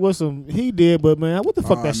it. feel like what some he did, but man, what the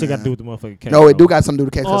fuck Oh, that shit got to man. do with the motherfucking case? No, it do though? got something to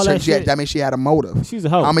do with the All that case. shit. That means she had a motive. She's a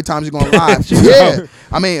hoe. How many times you gonna lie? She's a Yeah, hoe.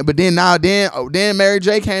 I mean, but then Mary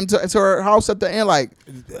J came to her house at the end. Like,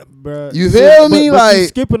 Bruh. You feel me? But you Like-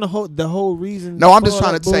 skipping the whole reason. no, I'm for just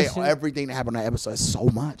trying that to say bullshit. everything that happened in that episode is so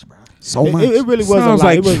much, bro. So It, much. it really was Sounds a lot.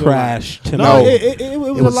 like It was a lot. trash to No, me. it was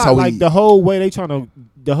It a was lot. so Like easy. the whole way they trying to,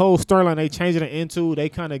 the whole storyline they changing it into. They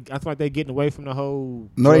kind of, I feel like they getting away from the whole.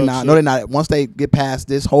 No, they drug not. shit. No, they not. Once they get past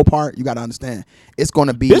this whole part, you got to understand. It's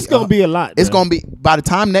gonna be. This gonna be a lot. It's bruh. gonna be by the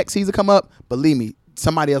time next season come up. Believe me,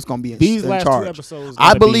 somebody else gonna be in, These in last charge. two episodes. I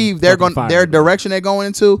gotta be believe they're fucking going. fire, Their bro. direction they're going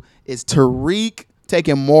into is Tariq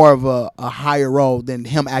taking more of a higher role than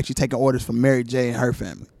him actually taking orders from Mary J and her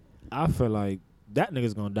family. I feel like that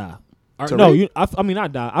nigga's gonna die. Or, Tariq? no, I mean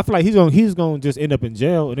not die. I feel like he's gonna just end up in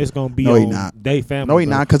jail, and it's gonna be No, he on not. they family. No, he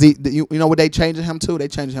bro. not, because you know what they changing him to? They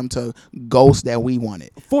changing him to Ghost that we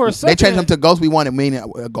wanted. For a They second, changed him to Ghost we wanted, meaning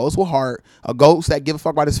a Ghost with heart, a Ghost that give a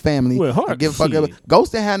fuck about his family, With heart, a give a fuck. shit.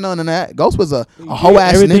 Ghost didn't have none of that. Ghost was a Yeah, hoe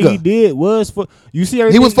ass everything he nigga. did was for you. See He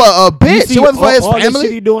everything was for a you bitch. see He wasn't for his all the shit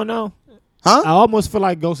family, he doing now. huh? I almost feel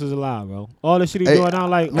like Ghost is alive, bro. All the shit he Hey, doing now,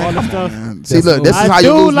 like all the stuff. Man, see, look, this is I how do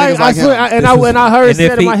you lose like. niggas I like swear, him. and I heard it and if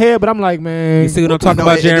said in he- my head, but I'm like, man. You see what I'm talking No,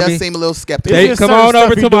 about, it Jeremy? does seem a little skeptical. It's Hey, just come certain on stuff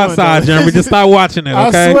over he to my doing, side, though. Jeremy. Just start watching it, I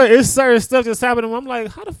okay? swear, it's certain stuff that's happening. I'm like,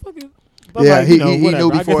 how the fuck is? But I'm Yeah, like, he you know, knew whatever. I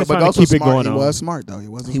guess before, they're but trying to Ghost was keep it smart. going He on. was smart though. He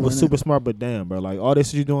wasn't. He was doing super smart, but damn, bro, like all this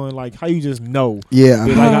shit you doing, like how you just know? Yeah,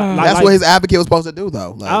 Like, that's like- what his advocate was supposed to do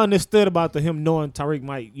though. Like, I understood about him knowing Tariq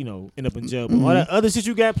might, end up in jail, but all that other shit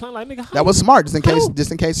you got planned, like nigga, how that was smart, just How?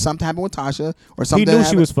 in case something happened with Tasha or he something. knew she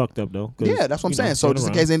happened. was fucked up though. 'cause, Yeah, that's what I'm you know, saying. So shit just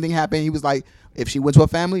in around. case anything happened, he was like, if she went to a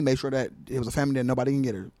family, make sure that it was a family that nobody can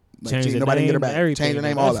get her. Like, Change the nobody can get her name, back. everything, Change the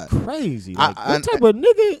name, bro. all That's that. crazy. I- Like, I- what type of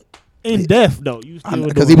nigga in death though? You still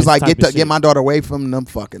Because doing he was this like, type of get shit? my daughter away from them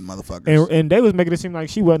fucking motherfuckers. And they was making it seem like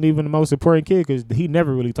she wasn't even the most important kid because he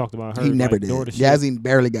never really talked about her. He never like, did. daughter shit. Jazzy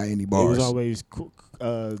barely got any It bars. was always,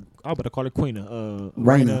 I'm about to call her Queen, Raina,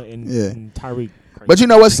 Raina and, yeah. and Tyreek. But you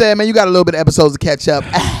know what's sad, man? You got a little bit of episodes to catch up.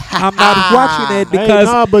 I'm not watching it Hey, because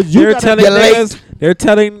nah, but you they're gotta telling get late. niggas, they're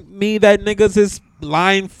telling me that niggas is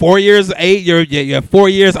line 4 years 8. You're 4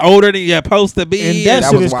 years older than you're supposed to be. And that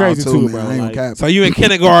shit was is wild crazy too, man. bro. I ain't gonna Like, cap. So you in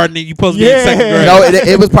kindergarten and you supposed to be in Yeah. second grade.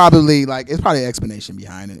 No, it was probably like it's probably an explanation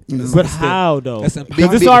behind it. You know? but how though? That's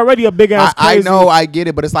Because it's already a big ass. I know, I get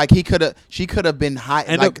it, but it's like she could have been high.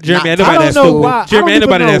 And like, Jeremy, ain't not- nobody I that don't know stupid. why. Jeremy, ain't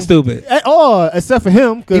nobody that stupid. At all, except for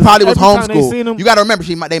him. he probably was every time they seen homeschooled. him, You got to remember,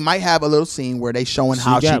 they might have a little scene where they showing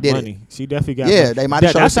how she got did money. it. She definitely got Yeah, money. they might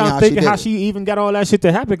have showed That's us how how I'm she thinking did how it. she even got all that shit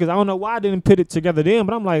to happen. Because I don't know why I didn't put it together then.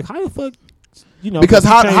 But I'm like, how the fuck, Because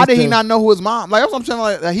how changed did he the- not know who his mom? Like that's what I'm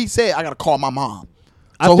saying. Like he said, I got to call my mom.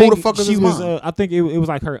 I So who think the fuck is she his was? mom? I think it was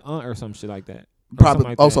like her aunt or some shit like that. Or Probably something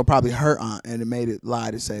like also that. probably her aunt, and it made it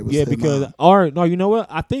lie to say it was Yeah, his because mom. no, you know what?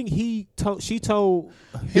 I think she told He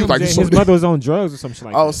him was like, that "So- his mother was on drugs or some shit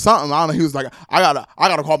like Oh, that. something. I don't know. He was like, I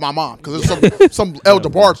gotta call my mom because there's some El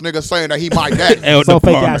DeBarge nigga saying that he my daddy. El So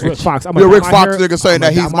fake DeBarge. ass Rick Fox. I'm Yeah, gonna Rick dye my Fox hair- nigga saying I'm that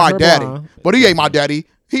gonna he's dye my hair daddy, blonde. but he ain't my daddy.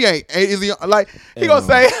 He ain't. Is he like? He gonna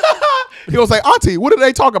say. He gonna say, Auntie, what did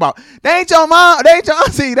they talk about? They ain't your mom. They ain't your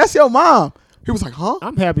auntie. That's your mom. He was like, huh?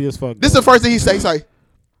 I'm happy as fuck. This is though. the first thing he say. He's like,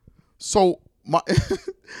 so my.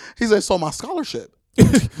 He said, so my scholarship. The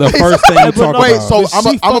first thing you But talk no, Wait, about. so But I'm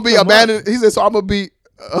she gonna fucked be him up. abandoned. He said, so I'm gonna be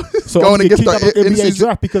So going I'm against kicked out of the NBA NCAA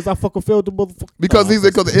draft because I fucking failed the motherfucker. because he's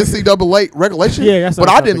because the NCAA regulation. Yeah, that's but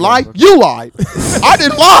what I I'm didn't trying lie. to You lied. I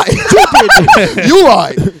didn't lie. You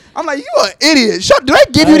lied. I'm like, you an idiot. Do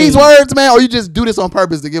they give you these words, man, or you just do this on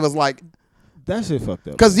purpose to give us like? That shit fucked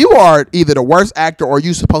up. Because you are either the worst actor or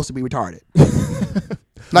you supposed to be retarded.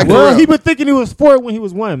 Like, for Well, real. he been thinking he was 4 when he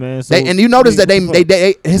was 1, man. So And you notice that what the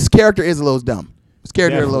they his character is a little dumb. His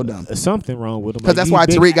character is a little fuck? dumb. Something wrong with him. Because Like, that's he why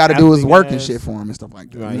big Tariq got to do his athlete work and ass. shit for him and stuff like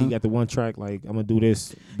that. Right, you he know? got the one track like I'm gonna do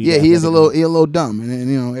this. be Yeah, that he is a athletic. little dumb, and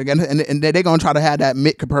you know, and they're gonna try to have that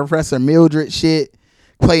Professor Mildred shit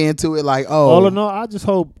play into it, like, oh, All in all, I just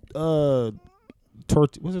hope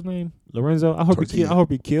what's his name? Lorenzo. I hope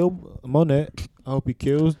he kill Monet. I hope he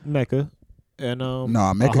kills Mecca. And no,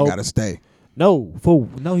 Mecca gotta stay. No, fool.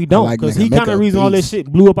 No, he don't. like Because Mecca. he kind Mecca of reason all this beast.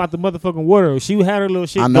 shit blew up out the motherfucking water. She had her little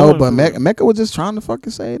shit. I know, going but for Mecca was just trying to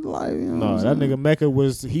fucking save life. You know No, what that I'm saying? nigga Mecca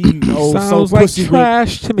was so Sounds like pussy whipped.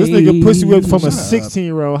 trash to me. This nigga pussy whipped from a Shut up.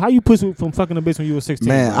 16-year-old. How you pussy whipped from fucking a bitch when you were 16?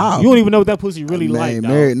 Man, bro? I- You don't even know what that pussy really like.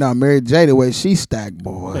 dog. Mary J, the way she stacked,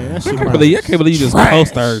 boy. Man, that I shit can't probably- believe you just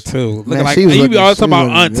post her too. Looking Man, like she was you be looking- always she talking was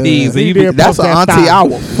about looking aunties good. and you did be That's post an that auntie thigh. I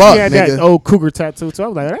will fuck, She had that nigga. old cougar tattoo too. I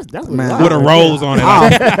was like, that's what Man, it with a like. rose on it.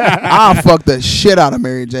 I'll fuck the shit out of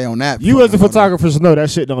Mary J on that. You as a fucking photographer should know that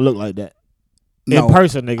shit don't look like that. No. In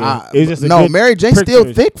person, nigga. It's just a no, good Mary J still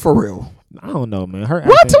picture. thick for real. I don't know, man. Her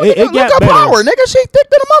What? acting, it Look got up better. power, nigga. She thick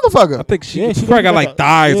than a motherfucker. I think she Yeah, she probably got got like a-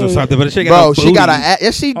 thighs or yeah. something, but she got Bro, no she got a booty.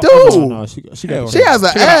 yes, she do. No, she Hell got She has an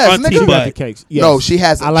She got ass, an auntie nigga. She got butt. the cakes. No, Yes. she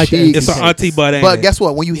has. I like that. cheeks. It's an auntie butt, ain't But it? guess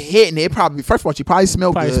what? When you hitting it, probably first of all, she probably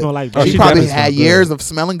smelled Probably good. smell like Oh, she she probably definitely had smell years good. of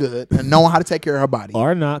smelling good and knowing how to take care of her body.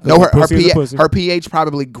 Or not. No, her pussy is a pussy. her pH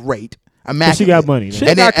probably great. But she got money. She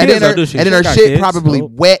man. And then, got and kids, then her, though, does she? and then She her got shit kids. probably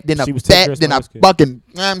Nope. wet, then a She was taking fat, care then of a some fucking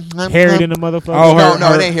Hairy than the motherfucker. Oh, her-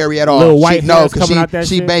 no, it ain't hairy at all. little white no, hairs because coming out that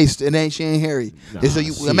she shit? based. It ain't. She ain't hairy. Nah, And so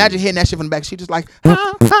you shit. imagine hitting that shit from the back. She just like, I'm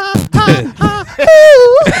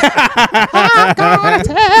gonna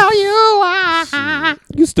tell you why.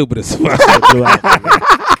 You stupid as fuck.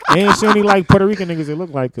 And she only like Puerto Rican niggas that look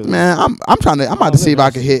like her. Man, I'm about to see if I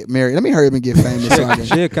can hit Mary. Let me hurry up and get famous. So I can,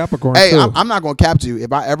 She a Capricorn hey, too. I'm not gonna cap to you.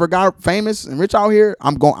 If I ever got famous and rich out here,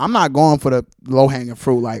 I'm not going for the low hanging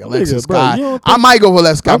fruit like Alexis bro, Scott. you don't I might go for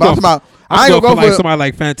Alexis Scott, I'm but I'm going- talking about. I I'm ain't going gonna for go like for somebody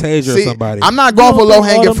like Fantasia or see, somebody. I'm not going You for don't low think all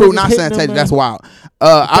hanging them fruit. niggas Not hitting them, Fantasia. man? That's wild.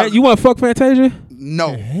 You want to fuck Fantasia?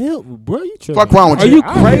 No. Hell, bro, you tripping. Fuck wrong with Are you? you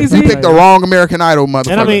crazy? You picked the wrong American Idol,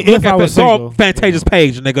 motherfucker. And I mean, Look if I at was go single, on Fantasia's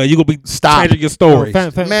page, nigga. You gonna be Stop. changing your stories.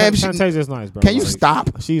 Man, Fantasia's nice, bro. can you Like,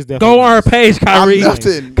 stop? She's definitely Go on her nice. page, Kyrie. I'm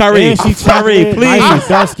nothing. Kyrie, And she Kyrie, chocolate, please. nice,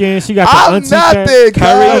 dark skin. She got the I'm auntie nothing,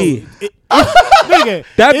 Kyrie. Nigga,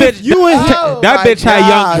 That if bitch, you and him, that my bitch had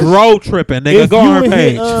gosh. Young Dro tripping, nigga. if Go you on her would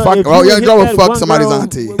page. hit, Fuck- if oh, you Young would Dro hit would that fuck one somebody's girl,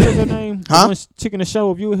 auntie. What's her name? Huh? The one chick in the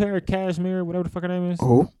show. If you would hit her Cashmere, whatever the fuck her name is,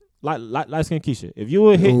 Who? light skin Keisha. If you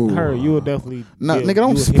would hit Ooh. her, you would definitely. No, yeah, nigga,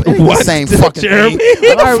 don't you spit would hit the her. same fucking Jeremy?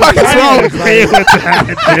 thing. What the fuck is wrong with you?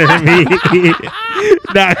 Jeremy.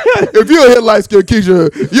 Nah. If you hit light skinned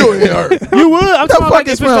Keisha, you hit her. You would. I'm the talking fuck like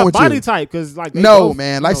is if it's wrong a with body you? type, because like they No, both,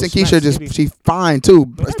 man. you Light know, skinned Keisha smack just city. she's fine too. That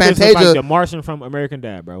bitch look like Fantasia. the Martian from American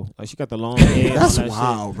Dad, bro. Like she got the long hair. That's all that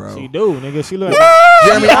wild, shit. bro. She do, nigga. She look.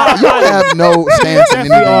 Jeremy, you have no stance in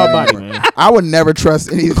Definitely anything all body, anymore. man. I would never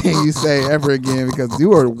trust anything you say ever again because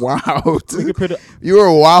you are wild. Nigga, pretty- You are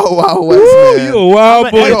a wild, wild west Woo, man. you a wild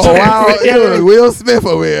I'm boy. a- You a wild, Jeremy. you a Will Smith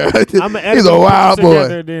over here. I'm gonna edit He's a them wild pictures boy.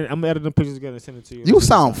 together, then I'm gonna edit them pictures together and send it to you. You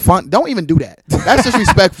sound fun. Don't even do that. That's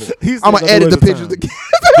disrespectful. He said I'm gonna go edit do the it pictures time.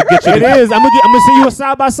 again. It is. I'm gonna see you a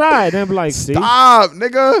side by side. And be like, see, Stop,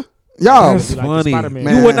 nigga. Y'all, That's Be like the funny. Spider-Man.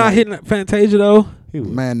 Man. You were not hitting Fantasia though. He was-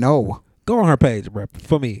 man, no. Go on her page, bro.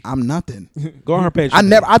 For me, I'm nothing. go on her page. I for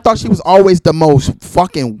never. me. I thought she was always the most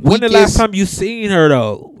fucking weakest. When the last time you seen her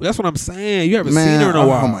though? That's what I'm saying. You haven't Man, seen her in a oh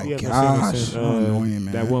while. my He haven't gosh, seen it since, annoying,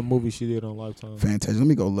 man. that one movie she did on Lifetime. Fantasia. Let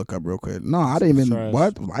me go look up real quick. No, I didn't even. Trash.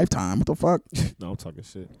 What? Lifetime? What the fuck? No, I'm talking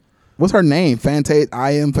shit. What's her name? Fantasia.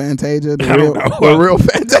 I am Fantasia. The I real, don't know. the real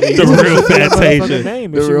Fantasia. The real Fantasia. Fantasia.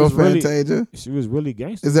 Name, The she real was really, Fantasia. She was really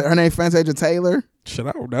gangster. Is it her name? Fantasia Taylor? Shit,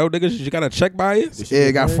 I don't know, nigga. You got a check bias? She Yeah, it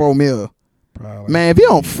was got married? 4 mil. Probably. Man, if you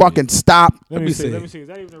don't fucking stop. Let me me see. see. Let me see. Is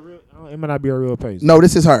that even a real? It might not be a real page. No,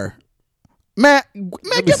 this is her. Man, me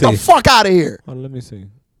get the see. fuck out of here. Oh, let me see.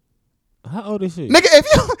 How old is she? Nigga, if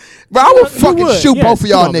you, bro, I would You fucking would, shoot yes. both of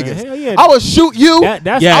y'all Come on, niggas. man. Hell yeah. I would shoot you.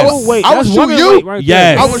 That's Yes. I would wait. I would That's shoot woman you. weight right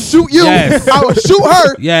Yes. there. I would shoot you. Yes. I would shoot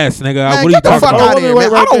her. Yes, nigga. Man, what are you get the talking fuck about? out of here, Wait,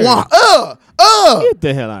 man. right I don't there. want. Get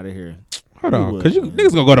the hell out of here. Hold You on, would. because you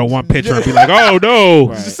niggas gonna go to one picture and be like, oh no.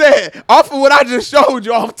 Right. Said off of what I just showed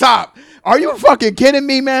you off top. Are you fucking kidding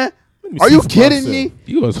me, man? Let me Are see you for kidding myself. me?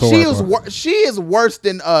 You was She is she is worse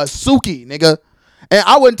than Suki, nigga. And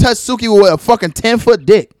I wouldn't touch Suki with a fucking 10-foot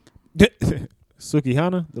dick. Suki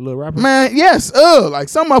Hana, the little rapper. Man, yes. Like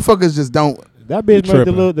some motherfuckers just don't. That bitch made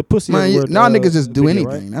tripping. the pussy. Man, everywhere, y'all niggas just do video,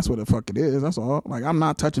 anything. right? That's what the fuck it is. That's all. Like I'm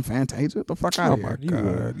not touching Fantasia. Get the fuck out Oh of my here.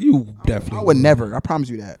 god, you definitely. I would never. I promise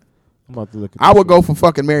you that. I'm about to look at I this would go shit. for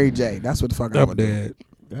fucking Mary J. That's what the fuck I I'm would do. dead.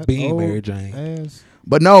 That Being old Mary Jane. ass.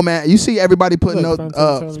 But no, man. You see everybody putting Look,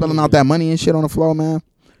 spelling out that money and shit on the floor, man.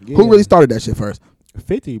 Yeah. Who really started that shit first?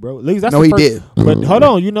 50, bro. At least that's No, the he first, did. But hold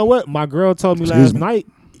on, you know what? My girl told me Excuse last me. night.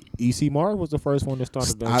 EC Mars was the first one that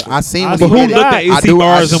started that. I seen I when But he who did looked it. at I AC do-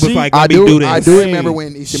 Mars I and was see- like, I let me do. do this? I do remember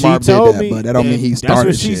when EC She Mars did told that, me, but that don't mean he that's started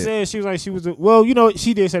what she shit. said. She was like, she was. Well, you know,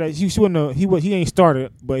 she did say that she wasn't. He ain't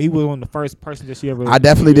started, but he was one of the first person that she ever. I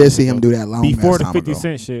definitely did see him do that long before ass the time 50 ago.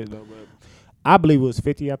 Cent shit though. But I believe it was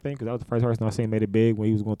 50. I think because that was the first person I seen made it big when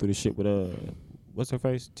he was going through the shit with what's her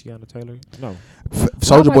face, Tiana Taylor. No,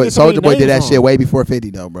 Soldier Why am I Boy, getting so many Soldier Boy did that names shit wrong? way before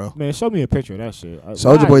 50 though, bro. man, show me a picture of that shit.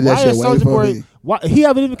 Soulja Boy did that why shit is way Soulja before Boy- me. Why he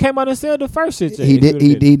haven't even came out and said the first shit. yet. He If did.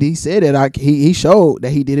 would've He said it. He showed that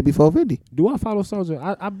he did it before 50. Do I follow Soldier?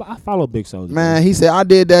 I follow Big Soldier. Man, he said I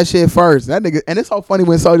did that shit first. That nigga, and it's so funny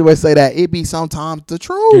when Soldier Boy say that. It be sometimes the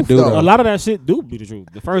truth do, though. though. A lot of that shit do be the truth.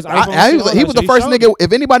 The first iPhone He shit, was, all he that was the shit, first showed nigga. it.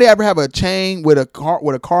 If anybody ever have a chain with a car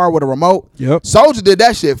with a remote, Yep. Soldier did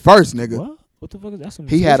that shit first, nigga. What? What the fuck is that? Some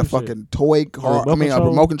He had a exclusive fucking toy car. remote I mean, a control?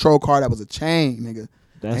 remote control car that was a chain, nigga.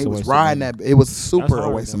 That's He a was waste of riding money. that. It was super a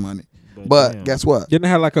hard, waste of though. money. But damn. guess what? Didn't it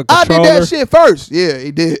have like a I did controller? that shit first. Yeah,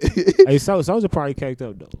 he did. Hey, Soldier probably caked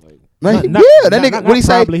up though. Like, Man, not- yeah, that not- nigga. not What he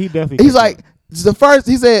say? probably, he definitely. He's caked like up. the first.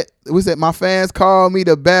 He said, "We said my fans call me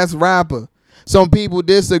the best rapper. Some people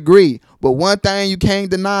disagree, but one thing you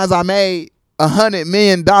can't deny is I made $100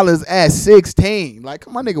 million at 16. Like,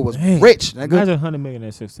 my nigga was Dang. rich, nigga. Imagine 100 million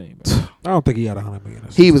at 16. Bro. I don't think he had 100 million.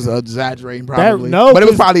 He was exaggerating, probably. no, but it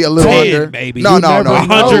was 'cause probably a little 10 under. maybe. No, You no, never no.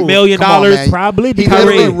 know. $100 million Come on, man. Probably He because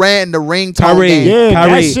literally Kyrie. ran the ringtone Kyrie. game. yeah,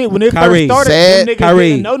 Kyrie. that shit when it Kyrie. first started, Said them niggas Kyrie.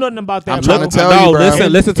 didn't know nothing about that. I'm trying to Look, tell no, you, bro.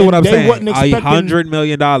 listen to what I'm And they saying. wasn't expecting- $100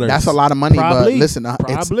 million. That's a lot of money, Probably. but listen,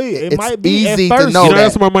 Probably. It it's might be at easy to first. know You know that.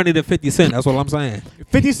 that's more money than 50 Cent. That's what I'm saying.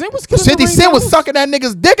 50 Cent was killing 50 the Cent was ringtones. sucking that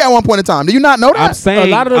nigga's dick at one point in time. Do you not know I'm that?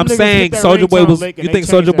 saying. lot of them I'm niggas saying hit that Soldier Boy ringtone was. lick and You they think changed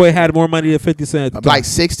Soldier that Boy shit. had more money than 50 Cent? At the Like time?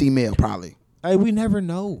 60 mil, probably. Hey, we never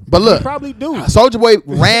know. But look, We probably do. Soldier Boy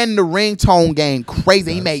ran the ringtone game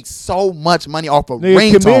crazy. He made so much money off of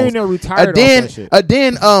Nigga, Chameleon ringtones. retired And then, off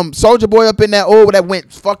that shit. Soldier Boy up in that that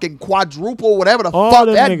went fucking quadruple, whatever the All fuck.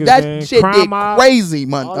 them That niggas, that man. shit Crime did Mob, crazy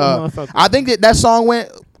money. all them motherfuckers. I think that song went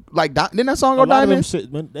like didn't that song A go lot of them diamond?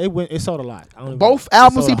 shit, man, they went. It sold a lot. I don't even- Both it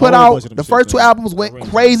albums sold he a put whole out, bunch of them the shits, first two man. albums went Ringtones.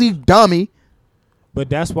 crazy, dummy. But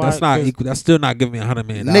that's why That's not 'cause equal. That's still not giving me $100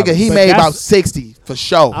 million. Nigga, he But made that's- about 60 for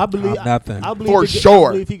sure. I believe nothing. I believe For I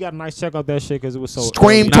sure. believe he got a nice check off that shit because it was so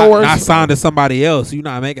Scream early. tours. Not signed to somebody else. You're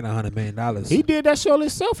not making $100 million. He did that show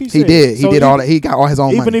himself. He He said. did. He So did all that. He got all his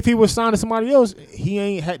own Even money. if he was signed to somebody else, he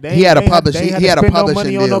ain't had. They He had a they ain't publish- they ain't he had a to spend no money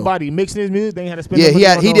publishing on deal. nobody mixing his music. They ain't had to spend. Yeah, no money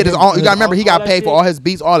on he did his own. You gotta remember, he got all paid that for all shit. his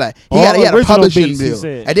beats, all that. He All had a original publishing beats, he deal,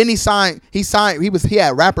 said. and then he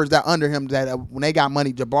had rappers that under him that when they got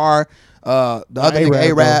money, Jabbar, the other nigga A-Rap,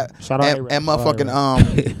 A-Rap, bro. Shout out and A-Rap.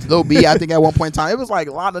 motherfucking Lil B. I think at one point in time, it was like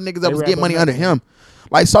a lot of niggas that was A-Rap getting money was under nothing. him.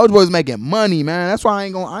 Like Soulja Boy was making money, man. That's why I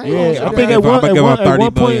ain't gonna. Yeah, I I'm think gonna at one, give him at 30 one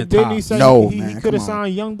million point, didn't he tops. say No, he man, could have come on.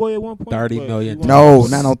 signed Young Boy at one point? 30 but million he No,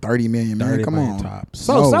 wasn't. not on 30 million, man. 30 Come million on. tops.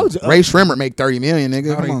 So No. Soulja, Ray Shrimmer make 30 million,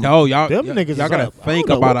 nigga. Come on. No, y'all them niggas y'all is gotta up. I think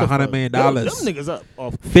don't know about what the $100 fuck. million. Them niggas up.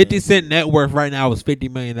 Off 50 Cent net worth right now is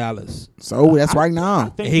 $50 million. So that's right I now.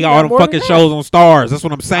 think He got all them more than fucking that. shows on Stars. That's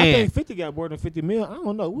what I'm I saying. think 50 got more than 50 mil. I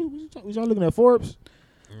don't know. Was y'all looking at Forbes?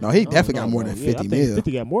 No, he I don't definitely know, got more bro. than Yeah, 50 I think mil.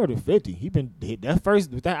 50 got more than 50. He been hit that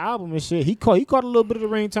first with that album and shit. He caught a little bit of the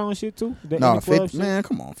ringtone shit too. The No, Indie Club 50, shit. man,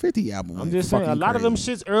 come on. 50 album. I'm was just saying, a fucking lot of them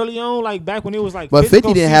crazy. shits early on, like back when it was like. But 50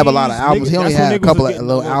 physical didn't have a lot of CDs, albums. He niggas- only that's when had a niggas was couple of getting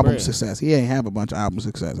little more album bread. success. He ain't have a bunch of album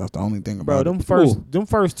success. That's the only thing Bro, about them it. them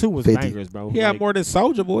first two was 50. bangers, bro. He had Like, more than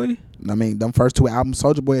Soulja Boy. I mean, them first two albums,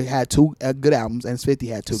 Soulja Boy had two good albums, and 50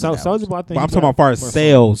 had two good albums. Soulja Boy, I think. But I'm he talking got about far as more songs.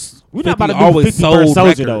 sales. We not 50 about to do always 50 verse sold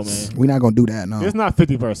Soulja though, records. man. We're not going to do that, no. It's not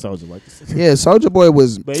 50 verse Soulja Boy. Yeah, Soulja Boy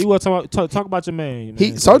was... But you want to talk about your man.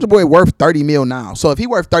 Soulja Boy worth 30 mil now. So if he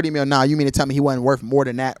worth 30 mil now, you mean to tell me he wasn't worth more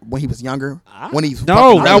than that when he was younger? When he's No,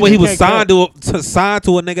 fucking not young? when he was Can't signed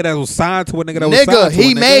to a nigga that was signed to a nigga that was signed Nigga, to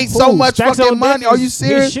he a nigga. made so Who? much Stacks fucking on money. Dick Are you is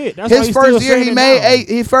serious? his shit. That's why His he's first still year he saying it made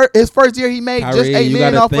now. his first year he made just Kyrie, $8 you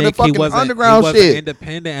million gotta off of the think he fucking wasn't- underground he wasn't shit.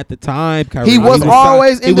 independent at the time. Kyrie. He was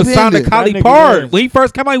always He was signed to independent. Collie That nigga Park. was. When he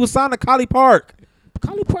first came out, he was signed to Collie Park.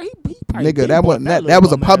 Collie Park, he probably Nigga, did that bought was little that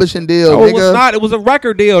was a bum ass publishing shit. deal, No, it was nigga. not. It was a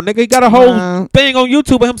record deal, nigga. He got a whole Nah. thing on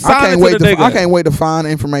YouTube of him I signing can't to wait the nigga. I can't wait to find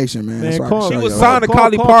information, man. Man, So I can call- show He was y'all. signed to Call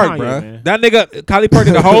Collie Kanye, Park, bro. man. That nigga, Collie Park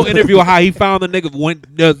did a whole interview of how he found the nigga when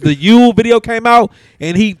the You video came out,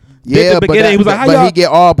 and he Yeah, did the but, beginning. He was like, "How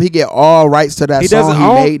y'all?" he get all rights to that He song. doesn't He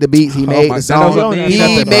own- made the beats. He Oh made my the God, song. that don't mean He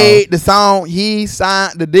nothing, bro. made the song. He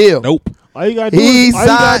signed the deal. Nope. All you gotta do, He is, all you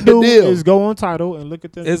gotta signed the do deal. is go on Tidal and look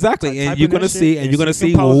at the Exactly, type and in you're that gonna shit see, and you're gonna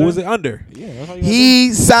see composer. who was it under. Yeah, that's all you gotta He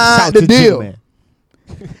do. signed Shout the to deal. G-Man.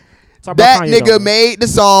 Talk about That Kanye, nigga though, man. made the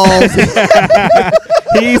songs.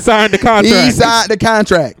 He signed the contract. He signed the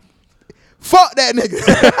contract. Fuck that nigga.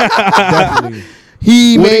 Definitely.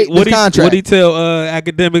 He made What the he contract. tell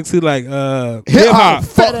academics? He like Hip hip hop, hop,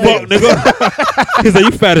 fat fuck nigga. He said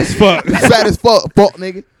you fat as fuck. Fat as fuck,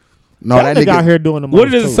 nigga. No, That that nigga out nigga. here doing the most. What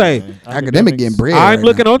did it too, say? man. Academic getting bread. I'm right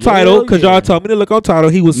looking now. on Tidal Hell because yeah. y'all told me to look on Tidal.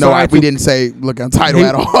 He was No, signed we to- didn't say look on title He-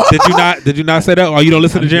 at all. Did you not say that? Oh, you don't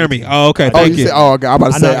listen to Jeremy. Oh, okay. Oh, Thank you you. said, oh, okay. I'm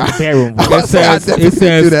about I to know say. in the bedroom. I- It says definitely it do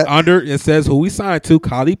says that. under it says who we signed to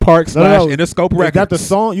Collie Park / Interscope Is Records. that the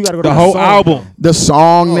song? You gotta go to The whole song. album. The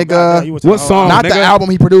song, Oh, nigga. God, you went to What the whole song? album. Not the nigga. album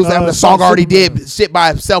he produced. the song Some already Superman. did shit by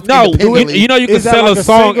himself. No, independently. you know you can Is that sell like a a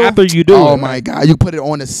song single? after you do Oh it. my god, you put it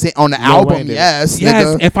on the Wayne album. did it. Yes,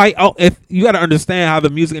 Yes, nigga. if you got to understand how the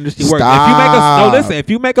music industry works. Stop. If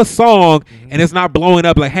you make a song and it's not blowing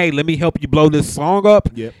up, like, hey, let me help you blow this song up.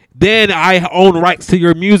 Yep. Then I own rights to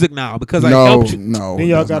your music now because I No, helped you. no. Then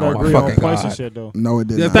y'all that's gotta not what agree I on fucking points got. and shit though. No, it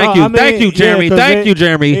did Yeah, not. thank No, you, I mean, thank you, yeah, Jeremy. 'cause Thank you,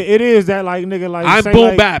 Jeremy. It is that like nigga like I'm say, boom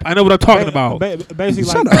like, bap. I know what I'm talking about. Basically,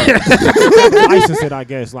 Shut like up. license it, I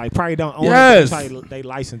guess. Like probably don't own Yes. it. They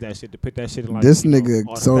license that shit to put that shit in like This you know, nigga,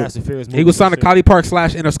 all the so- Fast and Furious He was movies signed to and shit. Collie Park /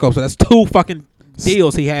 Interscope, so that's 2 fucking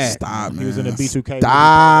deals he had. Stop, man. He was in the B2K.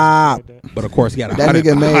 Stop. But of course, he got That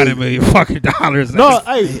nigga made- $100 million fucking dollars. No,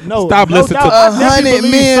 hey, no. Stop no listening doubt. to- I definitely $100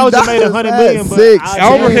 believe million Soulja made $100 million, but six. I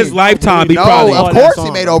Over can't his lifetime, he believe probably- No, all of that course song,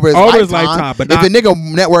 he made bro. over his Over lifetime. his lifetime, but if not- a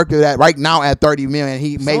nigga networked that right now at 30 million,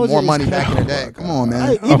 he made Soulja more is money back in the crazy. day. Come on, man.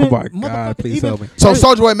 Hey, Oh even my God, motherfucker- please even- help me. So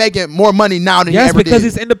Soulja Boy making more money now than he Yes, ever because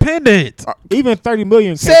did. he's independent. Even 30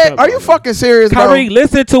 million. Said, are you fucking serious, bro? Kyrie,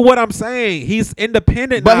 listen to what I'm saying. He's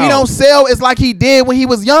independent But now. he don't sell as like he did when he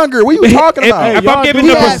was younger. What you talking about? If y'all I'm giving do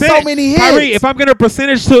the that. He had so percentage, many hits. Kyrie, if I'm getting a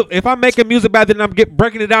percentage to, if I'm making music back then, I'm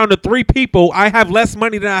breaking it down to 3 people. I have less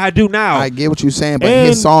money than I do now. I get what you're saying, but And-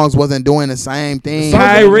 his songs wasn't doing the same thing.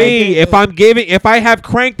 Kyrie, if I have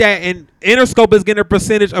Crank That and Interscope is getting a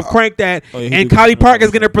percentage of Crank That, Oh, yeah, he and do Collie get Park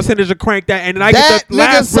is getting a percentage of Crank That, and then I That get the nigga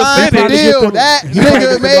last signed the percentage. deal. them- That he probably nigga get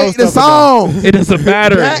the made most the of it, song. It doesn't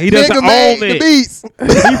matter. That He doesn't nigga made own the it. beats.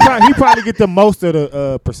 he probably get the most of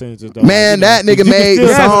the percentages though. Man, that nigga made the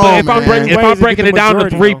Yes, song, but if I'm man. breaking, if Ways I'm to breaking get it the down to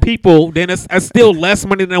majority, 3 though. people, then it's still less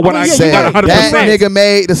money than what I I mean, got. yeah, Said, 100%. that nigga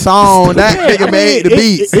made the song. That Yeah, nigga I made the mean,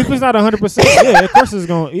 beats. If it's not 100%, yeah, of course it's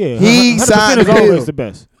going. Yeah, He 100% signed is the deal. always the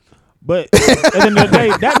best. But at the end of the day,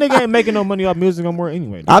 that nigga ain't making no money off music no more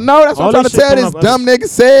anyway. I know, that's what All I'm trying to this shit tell coming this up, dumb nigga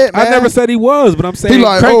said, man. I never said he was, but I'm saying He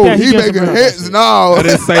like, Crank oh, That, he he gets making some hits shit. now. I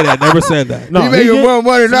didn't say that. Never said that. No, He making get more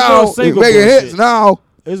money some now. little He single making hits bullshit. now.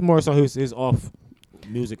 It's more so his off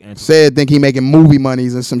music and think he making movie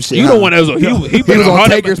monies and some shit. You huh? don't want to. He He was on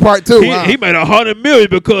Taker's part too. huh? He made $100 million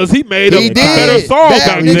because he made He a better did. song That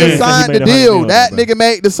back nigga then. signed He the made $100 deal. million, That bro. nigga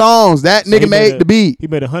made the songs. That So nigga he made the beat. He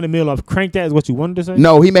made $100 million off Crank That. Is what you wanted to say?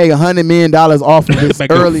 No, he made $100 million off of his Make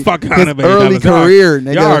the early, fuck out his of it. early career.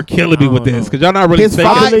 Nigga. Y'all are killing me with I don't this know. because y'all not really His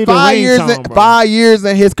thinking. Leave the ringtone, bro. 5 years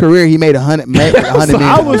in his career, he made $100 million.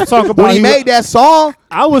 I was talking about when he made that song.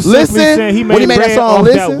 I was Listen, simply saying he made, when he made that bread song, off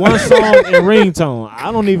Listen. that one song and ringtone.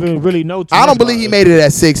 I don't even really know. I don't believe he made it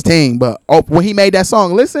at 16, but when he made that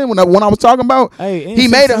song, listen, when I was talking about, Hey, he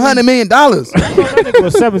made $100 million. That nigga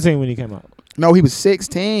was 17 when he came out. No, he was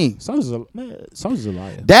 16. Soulja's a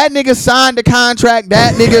liar. That nigga signed the contract.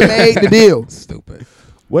 That nigga made the deal. Stupid.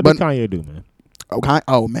 What but- did Kanye do, man? Okay.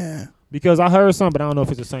 Oh man. Because I heard something, but I don't know if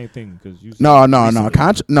it's the same thing. Because you No.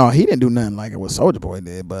 recently- No, he didn't do nothing like it what Soulja Boy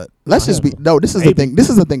did. But let's just be. hell No, this is Maybe. the thing. This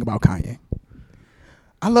is the thing about Kanye.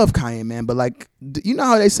 I love Kanye, man, but like, you know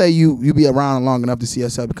how they say you be around long enough to see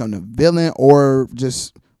yourself become the villain or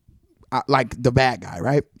just like the bad guy,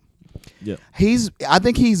 right? Yeah. I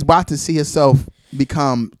think he's about to see himself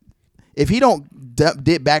become, if he don't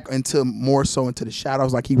dip back into more so into the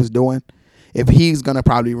shadows like he was doing, if he's gonna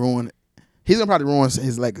probably ruin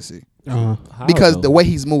his legacy Uh-huh. How, because though? the way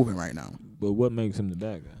he's moving right now. But what makes him the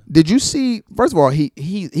bad guy? Did you see? First of all, he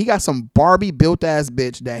got some Barbie built ass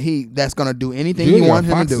bitch that's gonna do anything he want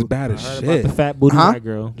him Fox to is do. bad I as heard about shit. the fat booty Huh? white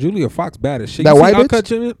girl. Julia Fox bad as shit. That You white see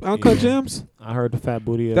Uncut Gems? I heard the fat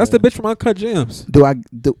booty. That's the bitch from Uncut Gems.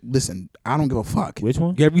 Listen, I don't give a fuck. Which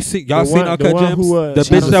one? Have you seen y'all The seen one- the Uncut one Gems? who, The Adam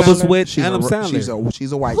bitch that was Sandler? with Adam Sandler.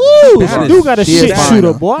 She's a white. Woo, Bad she as- do got a she is shit fine, shooter,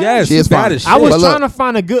 though. boy. Yes, She is bad fine. as shit. I was But look- trying to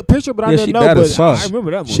find a good picture, but I Yeah, didn't she know. bad But as fuck. I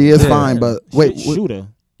remember that one. She is Yeah. fine, but wait, Shit shooter.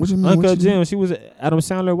 what you mean? Uncut What you mean? Gems. She was Adam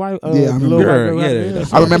Sandler white. Yeah, I the remember. little white Her, girl right yeah, there. that's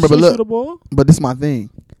She I was a remember, but shit look- shooter, boy. But this is my thing.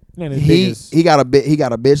 Man, this He niggas- he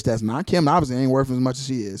got a bitch that's not Kim. Obviously, ain't worth as much as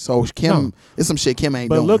she is. So Kim, No. it's some shit Kim ain't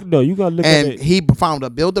But doing. look though, you gotta look at And it. he found a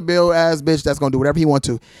build-to-bill ass bitch that's gonna do whatever he want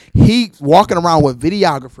to. He walking around with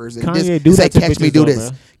videographers and Kanye just do say, that to "Catch me, bitches, do though,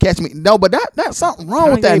 this, bruh. catch me." No, but that's something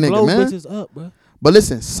wrong with that Kanye nigga, blow man. bitches up, bro. But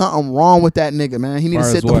listen, something wrong with that nigga, man. He need to Far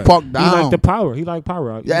as sit the what? fuck He down. like the power. He like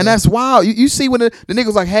power. Yeah, and that's wild. You see when the nigga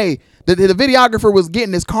was like, hey, the videographer was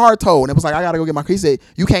getting his car towed, and it was like, I gotta go get my car. He said,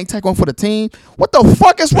 you can't take one for the team. What the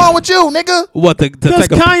fuck is wrong with you, nigga? What to Because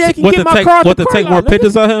take a, Kanye can what get to my take car at what the to car take lot, more nigga.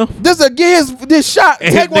 pictures of him? Just to get this shot,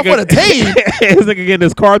 take one for the team. His nigga getting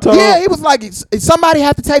his car towed. Yeah, he was like, somebody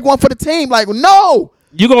have to take one for the team. Like, no.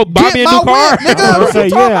 You gonna buy Get me a my new car? whip, nigga. I would What say, you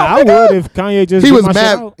talking yeah, I about, would if Kanye just. He get was my shit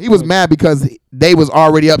mad. out. He was mad because they was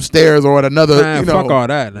already upstairs or at another. Man, you know, fuck all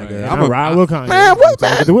that, nigga. I'm a ride with Kanye. Man, what, So I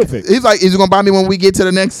man? get the whip fix. He's like, is you gonna buy me when we get to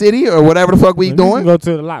the next city or whatever the fuck we Man, you doing? can go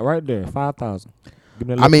to the lot right there, 5,000.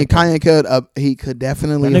 I mean, Kanye could he could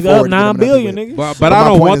definitely that nigga afford up to get him 9 another billion, whip. nigga. But But I my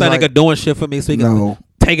don't point want is that like- nigga doing shit for me so he can No.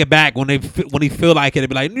 take it back when he feel like it and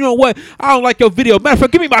be like, you know what? I don't like your video. Matter of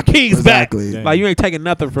fact, give me my keys Exactly. back. Like you ain't taking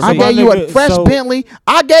nothing from I me. gave you a nigga, fresh so- Bentley.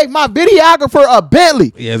 I gave my videographer a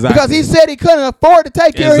Bentley. Yeah, exactly. Because he said he couldn't afford to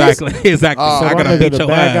take care of his. Exactly. So I my gotta nigga beat the your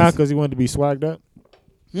bad guy ass. because he wanted to be swagged up.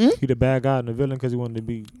 Hmm? He the bad guy and the villain because he wanted to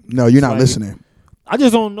be. No, you're not Swaggy. listening. I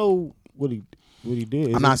just don't know what he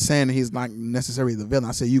did. I'm not saying that he's not necessarily the villain.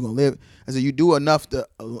 I said you're gonna live. I said you do enough to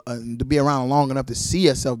be around long enough to see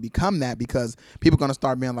yourself become that because people gonna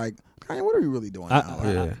start being like, Kanye, what are you really doing now?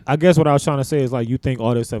 Yeah. I guess what I was trying to say is like you think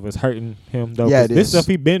all this stuff is hurting him though. Yeah, 'cause it this is. stuff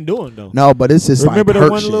he been doing though. No, but it's just Remember like the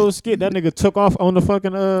hurt one shit. little skit that nigga took off on the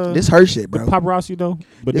fucking This hurt shit, the bro. paparazzi though.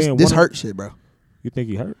 But This, then this one- hurt shit, bro. You think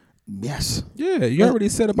he hurt? Yes. Yeah, you already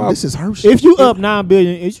said about This is hurt shit. If you up 9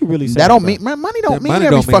 billion, is you really that sad, don't bro? mean money don't That mean money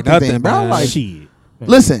every don't mean fucking nothing, thing, bro. man. Like, shit.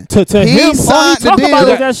 listen, To he him, all he signed the talk about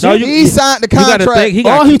deal. is that No, shit. He signed the You gotta contract. think.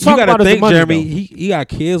 All he You talk gotta about is the think, money, Jeremy. though. He got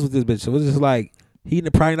kids with this bitch. So it's just like he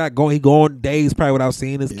probably not going. He going days probably without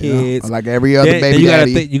seeing his kids. like every other Then baby you gotta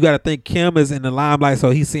daddy. think. You gotta think Kim is in the limelight,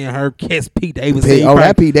 so he's seeing her kiss Pete Davidson. Pete, He oh, probably-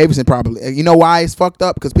 that Pete Davidson probably. You know why it's fucked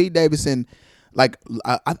up? Because Pete Davidson, like,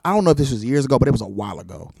 I don't know if this was years ago, but it was a while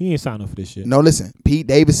ago. He ain't signed up for this shit. No, listen. Pete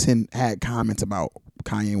Davidson had comments about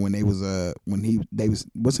Kanye when they was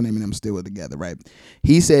what's the name of them still were together, right?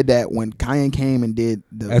 He said that when Kanye came and did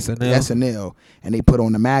the SNL and they put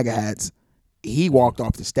on the MAGA hats, he walked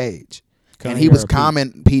off the stage. And he was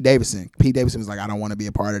commenting Pete Davidson. Pete Davidson was like, I don't want to be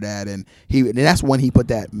a part of that. And that's when he put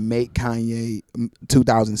that Make Kanye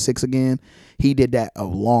 2006 again. He did that a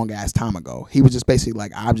long ass time ago. He was just basically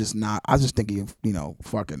like, I was just thinking of,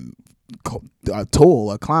 fucking a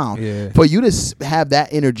tool, a clown. Yeah. For you to have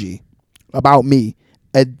that energy about me,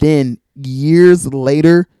 and then years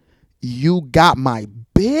later, you got my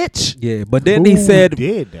bitch. Yeah, but then Who he said,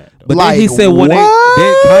 did that? Though? but Like, then he said when what?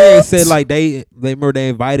 then Kanye said like they remember they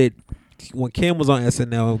invited when Kim was on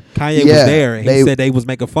SNL, Kanye Yeah, was there, and he they- said they was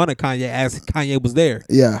making fun of Kanye as Kanye was there.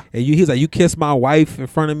 Yeah. And he's like, you kissed my wife in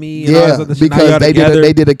front of me. And all Yeah, this other shit. Now because y'all they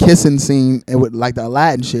together. did a kissing scene and with like the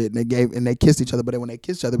Aladdin shit, and they kissed each other. But then when they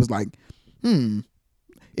kissed each other, it was like,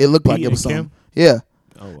 it looked like Pete it was and something. Yeah,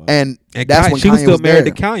 Oh, wow. and And that's Kanye, when she was Kanye still was married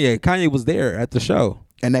there. to Kanye. Kanye was there at the show.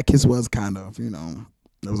 And that kiss was kind of,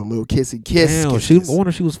 there was a little kissy kiss. Damn, kiss. I wonder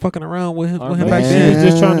if she was fucking around with him, Oh, with him man, back she then. was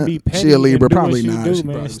just trying to be petty. She a Libra, and do what probably she not. Do, She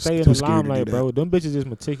man. probably Stay was in too the scared to do limelight, that. bro. Them bitches is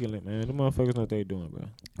meticulous, man. Them motherfuckers know what they doing, bro.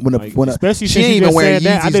 When Like, when especially she since ain't you even just wearing said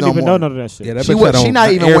that, I Yeezys didn't no even more. know none of that shit. Yeah, that She bitch was. had She on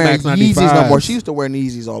not even Air wearing Max Yeezys no 95s. more. She used to wear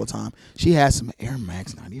Yeezys all the time. She had some Air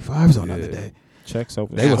Max 95s on the other day. Checks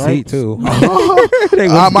open. They was Right. heat too. They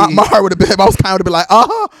my heart would have been. I was kind of be like,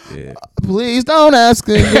 Yeah. please don't ask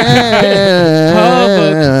again.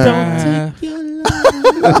 Don't take your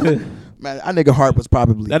love. Man, that nigga heart was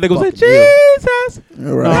probably That nigga was like, fucking Jesus.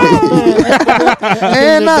 ill. Right.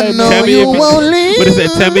 And I know Tell me you if you- won't leave. What is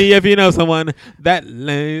it? Tell me if you know someone that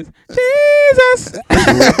lays Jesus.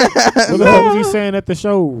 What the fuck was he saying at the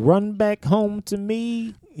show? Run back home to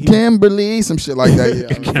me. He Kimberly, some shit like that. Yeah.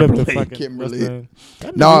 flipped the Kimberly. fucking Kimberly. what's the-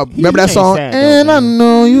 That No, nigga, he remember that ain't song? sad, though, And I man.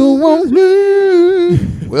 know you won't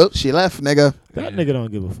leave. Well, she left, nigga. That nigga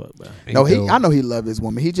don't give a fuck, bro. No, I know he loved his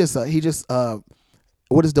woman. He just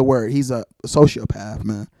what is the word? He's a sociopath,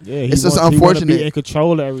 man. Yeah, It's just he wanna unfortunate. be in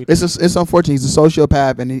control of everything. It's unfortunate. He's a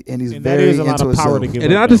sociopath and he's And that very is a lot into of power himself. to give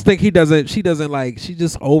And then up, I just though. think she doesn't like, she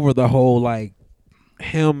just over the whole like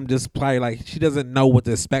him just probably like she doesn't know what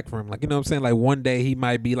to expect from him. Like, you know what I'm saying? Like one day he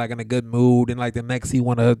might be like in a good mood and like the next he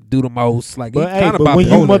want to do the most. Like But, he hey, kind of but when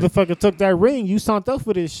you bipolar. motherfucker took that ring, you signed up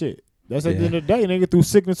for this shit. That's at the Yeah. end of the day, nigga, through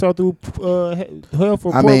sickness or through hell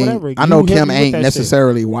for I poor, mean, whatever. I know You hit Kim me with ain't that shit.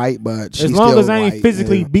 necessarily white, but she's As long still as I ain't white,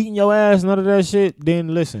 physically yeah. beating your ass, none of that shit,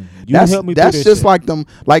 then listen. You That's help me through that's this just shit. like them.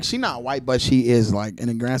 Like she not white, but she is like in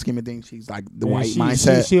the grand scheme of things, she's like the Man, white she,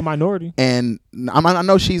 mindset. She a minority. And I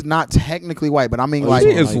know she's not technically white, but I mean like she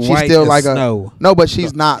is she's white still as like a snow. no, but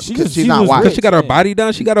she's not. She Cause just- she's she not was white. Because she got her Yeah. body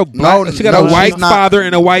done. She got a black, No, she got no, a she's white not. father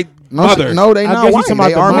and a white mother. No, they I not guess you white. talking about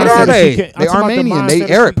They the Armenian. mindset that she can- They I'm talking about the Armenian. mindset They that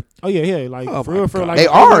she- Arab. Oh yeah, like Oh, for my real, for real, God. like They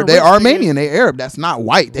if are. were They rich, nigga- Armenian. They Arab. That's not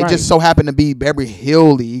white. They Right. just so happen to be Beverly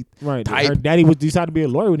Hilly. Right. type. Her daddy would decide to be a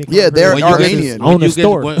lawyer when he came Yeah, over they're here. When you get Armenian. this- Own when a you get-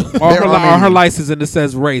 store. when- They're on her Armenian. license and it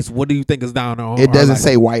says race. What do you think is down on? It her doesn't license?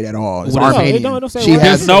 say white at all. It's What is it? Armenian. No, it don't say She white.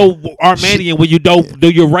 has There's no Armenian when you don't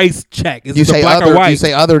do your race check. Is You it say black other. or white? You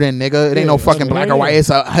say other than nigga. It ain't no Yeah, fucking black yeah, or white. yeah. It's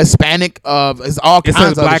a Hispanic. It's all it kinds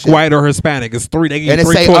says of other black, shit. white, or Hispanic. It's three. They give you And it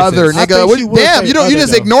three say choices. other, I nigga. think What, she would damn, say you don't. You other,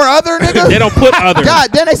 just though. ignore other, nigga. They don't put other. God,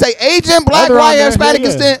 then they say Asian, black, Other on white, there, Hispanic, yeah,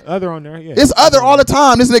 yeah. extent. Other on there, yeah. It's other all the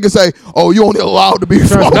time. This nigga say, "Oh, you only allowed to be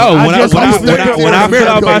from." me. No, I when I just when I understood when I, that when I word. fill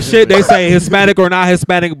out my shit, they say Hispanic or not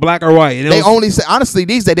Hispanic, black or white. And it They was- only say honestly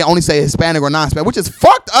these days they only say Hispanic or non-Hispanic, which is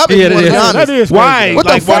fucked up. If Yeah, you want it to be is. honest. That is why? crazy. What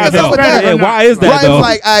the Like, fuck why is up though? with that? Yeah, why is that Right, though? it's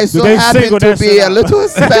like I so they happen single to that be shit a out? little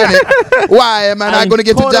Hispanic. Why am I not I'm going to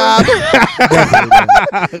get the quarter- job?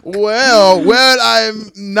 well,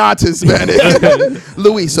 I'm not Hispanic.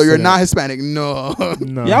 Luis, so you're not Hispanic? No.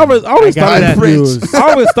 No. Yeah, I always I got started that. confused.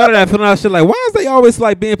 I always started that feeling out shit like, why is they always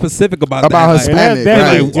like being specific about About that? Like, Hispanic, that-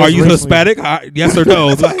 right. like, are you Just Hispanic? Yes or no?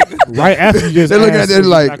 Like, Right after you just They're looking at asked it if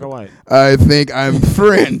like- black or white. I think I'm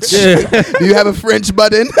French. Yeah. Do you have a French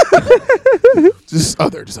button? Just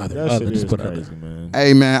other. That Other, shit just is put crazy, man.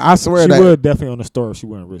 Hey man, I swear She that. would definitely on the store if she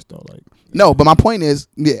wearing wrist though. Like No, but my point is,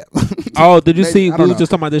 yeah. oh, did you Maybe, see? I We don't was know.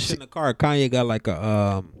 just talking about this shit in the car. Kanye got like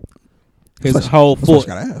a his That's whole That's what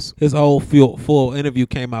full you gotta ask. his whole full interview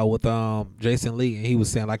came out with Jason Lee, and he was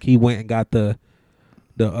saying like he went and got the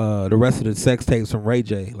rest of the sex tapes from Ray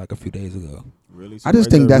J like a few days ago, really. I just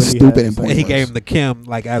think that's stupid and and he Pointless. gave him the Kim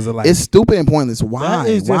like as a like. It's stupid and pointless. Why?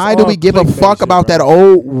 is just Why do all we give a clickbait fuck shit, about bro. that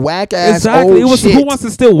old whack ass Exactly. old It was shit? who wants to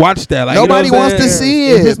still watch that? Like, Nobody you know what I'm wants to saying?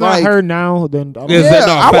 see If it. it's not like, her now, then I don't Is know. that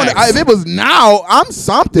no I want. facts? If it was now, I'm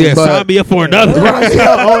something. Yeah, but sign me up for another. Right.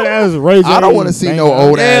 Old ass Ray J I don't want to see bang no out.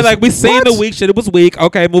 old Yeah, ass. like we seen What? the weak shit. It was weak.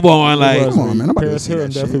 Okay, move on. Like, It was Come on, man. Nobody Paris wanna see Hilton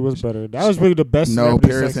that definitely shit. was better. That was really the best. No, celebrity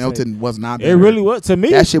Paris sex tape. Hilton was not. It better. really was to me.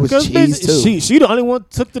 That shit was because cheese, bitch, too. She the only one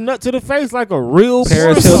took the nut to the face like a real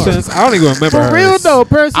Paris porn star. Hilton's. I don't even remember For hers. real though,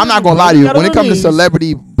 Paris. I'm not Hilton gonna lie to you. got When it on comes to knees.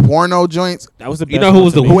 celebrity porno joints, that was the best. You know who one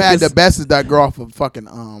was to the me. who weakest? had the best is that girl off of fucking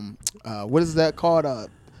what is that called?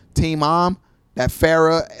 Teen Mom. That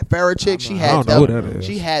Farrah chick. She I had don't know who that is.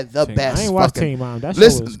 she had the Teen- best. I ain't watched fucking- Teen Mom. That show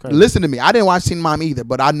was Listen, crazy. listen to me. I didn't watch Teen Mom either,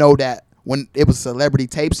 but I know that when it was celebrity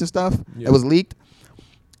tapes and stuff, it was leaked.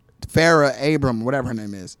 Farrah Abram, whatever her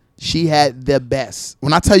name is, she had the best.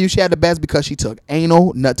 When I tell you she had the best, because she took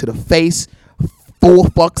anal, nut to the face, full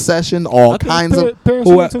fuck session, all kinds of. Paris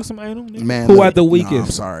Who Hilton I- took some anal. Nigga. Man, Who look, had the no, I'm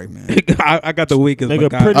weakest? sorry, man. I got the weakest. Nigga,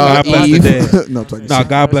 But God, pretty God bless the Eve. dead. No, talking No, shit.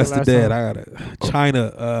 God bless That's the the last dead. time. I got it.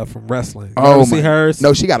 China from wrestling. You Oh ever see my. hers?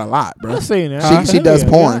 No, she got a lot, bro. I seen that. She does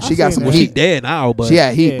porn. She got some Well, heat. she dead now, but She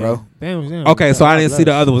had heat, bro. Damn, okay. So I didn't see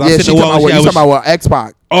the other ones. I Yeah, seen she the talking one about where what she you was. talking about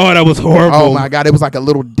X-Pac. Oh, that was horrible. Oh my god, it was like a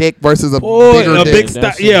little dick versus a Boy, bigger a dick. big sta-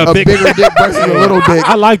 That's yeah, a big. bigger dick versus a little dick.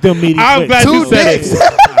 I like them meaty. I'm glad Two you said dicks. it.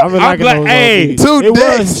 I really I'm like glad- those hey, meaty. two It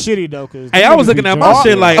dicks. was shitty though. Cause Hey, I was looking at my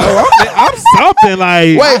shit like, oh, I'm something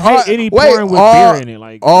like. Wait, I hate any wait, porn with all- beer in it.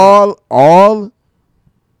 Like all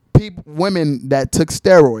people, women that took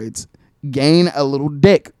steroids gain a little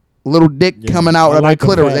dick. Yeah, Coming out I of like their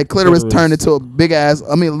the clitoris. fat Their clitoris clitoris. turned into a big ass.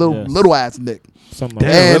 I mean, Yes. little ass dick. something Damn,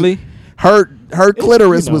 like that. And really? Her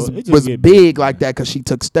clitoris you know, it just was get big like that because she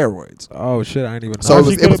took steroids. Oh shit, I didn't even know. So Or it she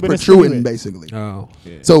was could've been a protruding skinny bitch. basically. Oh,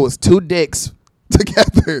 So it was two dicks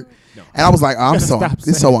together. And I was like, I'm so Stop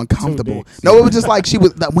it's so saying uncomfortable. two dicks. No, it was just like she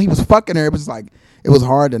was when he was fucking her. It was like it was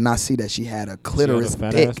hard to not see that she had a clitoris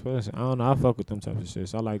Fat dick. ass person. I don't know. I fuck with them type of shit.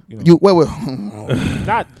 So I like You wait,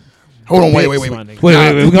 not. hold on, wait. dicks, my nigga.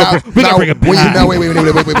 wait. We gonna bring it When you, back. no, wait.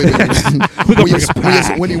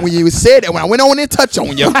 When you said that, when I went on and touched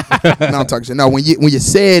on you, no, I'm talking shit. No, when you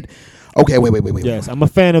said, okay, wait. Yes, I'm a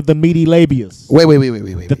fan of the meaty labias.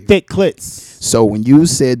 Wait. The thick clits. So when you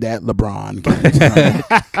said that, LeBron,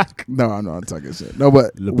 no, I'm talking shit. No,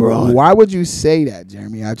 but LeBron. why would you say that,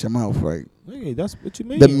 Jeremy, out your mouth? Like Hey, that's what you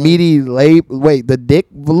mean. the like, meaty the dick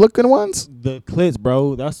looking ones? the clits,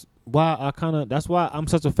 bro. That's why that's why I'm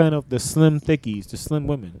such a fan of the slim thickies, the slim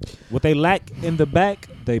women. What they lack in the back,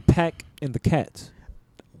 they pack in the cats.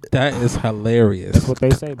 That is hilarious. That's what they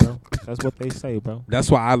say, bro. That's what they say, bro.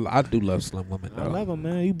 That's why I do love slim women. I Though. love them,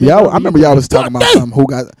 man. You Y'all, I remember y'all was talking about something. Who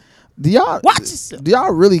got? Do y'all? Watch yourself. Do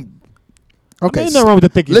y'all really? Okay. Ain't nothing wrong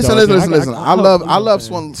with the thickies. Listen. though. I love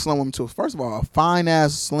slim women too. First of all, a fine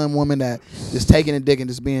ass slim woman that just taking a dick and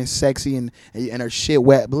just being sexy and her shit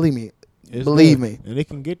wet. Believe me, It's believe good. me, And it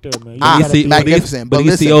can get there, man. You Ah, gotta see, be- magnificent. But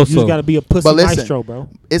listen, you just gotta be a pussy But listen, maestro, bro.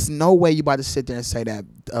 it's no way you about to sit there and say that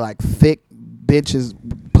like thick bitches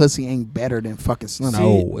pussy ain't better than fucking slim.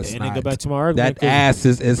 No, it's and then not. go back to my argument. That ass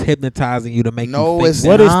is hypnotizing you to make No, you think it's that.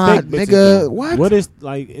 What is not, thick bitches, nigga. though? What? What is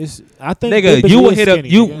like? It's I think Nigga, thick you bitches will is hit a skinny,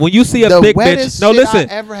 you nigga. when you see a The big wettest bitch. No, shit I listen,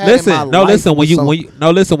 ever had in my listen. No, life listen. When was you some- when you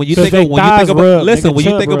no listen when you 'Cause think they of when you thighs think of rub, listen nigga, when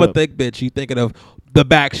you chub think of a rub. thick bitch, you thinking of the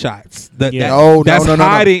back shots. Yeah. No, that's no.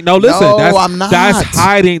 hiding. No, listen. No, that's, I'm not. That's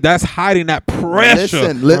hiding. That's hiding that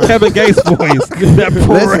pressure. Listen, Kevin Gates' voice. That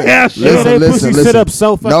pressure. Yeah, they pussy sit up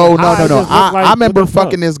so fucking No. high, it just look like, I remember what the fuck?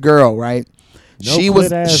 fucking this girl, right? No she was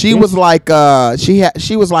clit ass she bitch. was like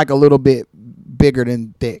she was like a little bit bigger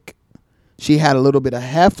than thick. She had a little bit of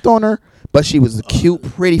heft on her, but she was a cute,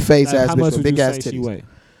 pretty face Like, ass how bitch much with would big you ass say she titties. weigh?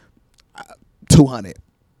 200,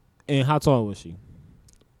 And how tall was she?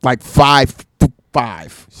 like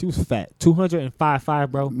 5'5". She was fat.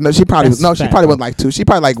 205, bro. No, she probably was. That's No, she fat, probably bro. wasn't like 2. She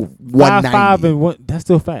probably like 190. 5'5" and one. That's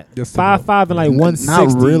still fat. That's still 5'5" and like Not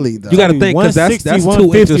 160. really, though. You got to think because that's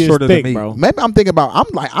 2 inches is shorter thick, than me. bro. Maybe I'm thinking about.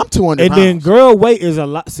 I'm 200 And then pounds. girl weight is a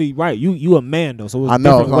lot. See, right? You a man though, so it's I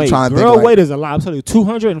know, different I'm weight. trying to think Girl like- weight is a lot. I'm telling you,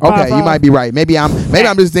 205. Okay, you might be right. Maybe I'm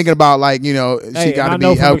just thinking about like she Hey, got to and I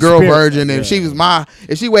know be a from girl experience, virgin. yeah.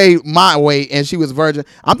 If she weighed my weight and she was virgin,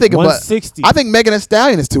 I'm thinking. But 160. I think Megan Thee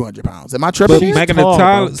Stallion is 200 pounds. Am I tripping? But She's Megan tall, Thee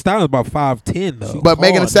bro. Stallion is about 5'10" though. But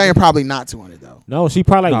Megan Thee tall, Stallion nigga. probably not 200 though. No, she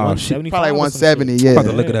probably like No, 175. Probably or some shit. 170. I'm about to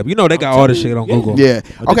Yeah. look it up. You know they got I'm all this telling shit on you, Google. Yeah.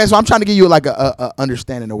 Okay, so I'm trying to give you like a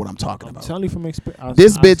understanding of what I'm talking I'm about. telling you from experience.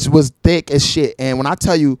 This bitch was thick as shit, and when I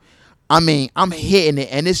tell you, I mean, I'm hitting it,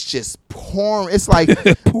 and it's just pouring. It's like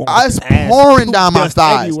it's pouring down my Just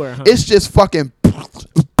thighs. everywhere, huh? It's just fucking.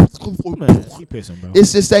 Man, she pissing, bro.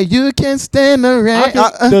 It's just that you can stand the rain. I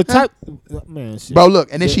think the type, man, shit. Bro, look,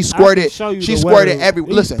 and then she I can squirted. show you She the squirted way every.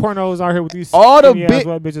 these Listen, pornos out here with these all the skinny ass big-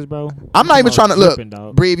 white bitches, bro. I'm not even trying to look. Tripping,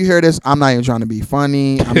 dog. Bree, if you hear this, I'm not even trying to be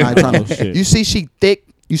funny. I'm not trying Oh, to. shit. You see, she thick.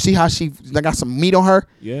 You see how she got some meat on her.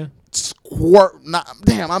 Yeah. Squirt.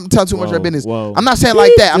 Damn, I'm telling too much of her Whoa, business. whoa. I'm not saying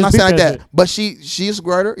like that. I'm Just not saying like beat that. that But she's a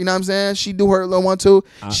squirter. You know what I'm saying? She do her little one too.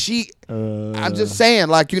 I'm just saying,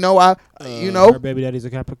 like Her baby daddy's a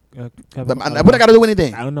Kappa. what I got to do with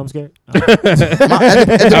anything? I don't know. I'm scared.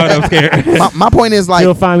 I'm scared. My point is like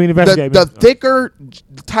You'll find me in the the investigate. thicker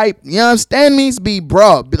type. You understand me? Be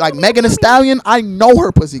bruh. Like Megan Thee Stallion. I know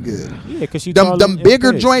her pussy good. Yeah, because she Them tall and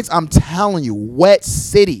bigger big. joints. I'm telling you, wet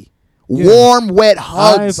city. Yeah. Warm, wet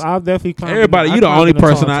hugs. I've definitely climbed. Everybody, in, you the climbed only in the tall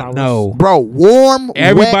person I towers. know. Bro, warm,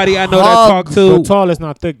 Everybody wet I know that talk hugs. The to, tall is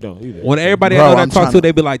not thick though. Either. when everybody Bro, I know I'm that talk trying to, to-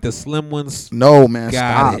 they be like the slim ones. No, man,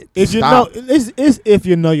 Got stop. it. If you Stop. know, it's if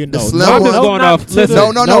you know, you know. slim No, one- no, going not off- to listen.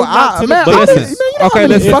 the- No, not I, to the- man, But I listen. didn't- man, you Okay, many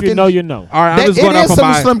listen, If fucking. you know, you know. All right, I'm That- just it going is off of some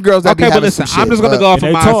my slim girls that be Okay, but having listen, some I'm shit, just gonna but- go off of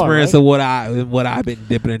And my they tall, experience right? of what I've been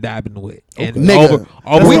dipping and dabbing with. And Nigga,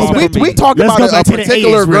 overall we for me, talk Let's about go a back to the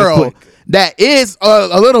particular 80s real girl quick. that is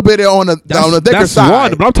a little bit on the thicker that's side.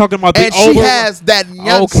 one, but I'm talking about the and she over. has that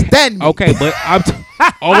young stand. Okay, but I'm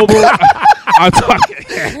over. I'm talking.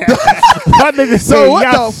 That nigga So said,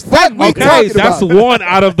 what "Y'all the fuck we Okay, talking that's about? one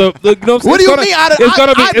out of the. You know What do you mean? It's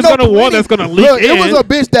gonna be. It's gonna one that's gonna leak Look, in. it was a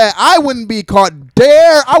bitch that I wouldn't be caught.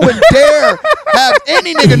 I wouldn't dare have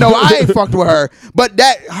any nigga know I ain't fucked with her. But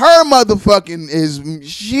that her motherfucking is.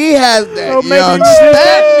 She has that Oh, maybe young it was just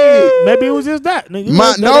stand. Maybe it was just that. Nigga.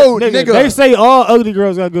 Nigga. They say all ugly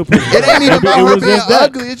girls got good pussy. It ain't even Maybe about it her was being just that.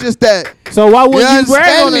 ugly. It's just that. So why would You you brag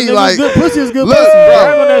understand on it? me? Nigga? Like, Good pussy is good look, pussy. bro.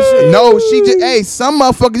 Brag on that shit. No, she just. Hey, some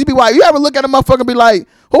motherfuckers. You be like, you ever look at a motherfucker and be like,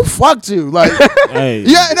 who fucked you? Like, Hey.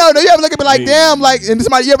 yeah, no. You ever look at me like, Hey. damn, like, and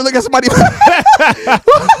somebody. You ever look at somebody?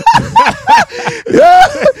 Yeah.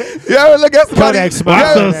 You ever look at somebody? Kodak smile.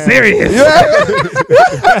 Yeah. I'm so serious.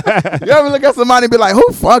 You ever look at somebody and be like, who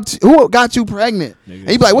fucked you? Who got you pregnant? And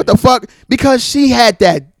you be like, what the fuck? Because she had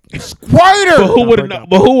that But squirter. who would know?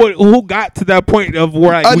 But who got to that point of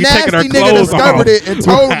where like A we taking our nasty nigga clothes off? discovered it and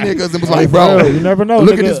told niggas and was like, Bro, bro, you never know.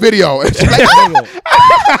 look nigga. at this video. And she's like, Nigga.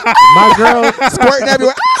 My girl. squirting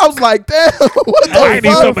everywhere. I was like, damn, what the I need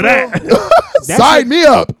fuck? some of that. Sign me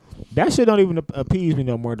up. That shit don't even appease me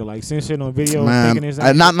no more to like send shit on video. Man, thinking it's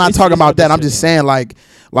I'm not it's- talking it's about other that. I'm shit, just though. saying, like,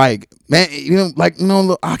 man,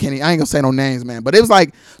 look, I ain't gonna say no names, man. But it was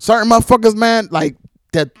like certain motherfuckers, man, like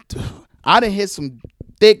that. I done hit some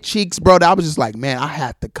thick cheeks, bro. That I was just like, man, I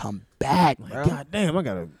have to come back, bro. God damn,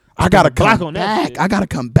 I gotta come block on that back. shit. I gotta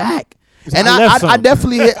come back. And I left I some.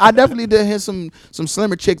 definitely did hit some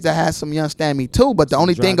slimmer chicks that had some young stand me too. But the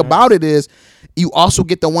only thing dry about it is, you also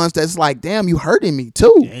get the ones that's like, damn, you hurting me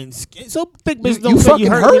too. And so thick bitches You don't say fucking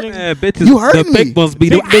you hurt hurt? me. Man, bitches, You hurting the thick me. ones be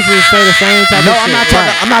Thick the bitches say the same type No, of I'm shit. not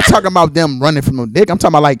talking. I'm not talking about them running from no dick. I'm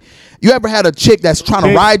talking about like, you ever had a chick that's trying to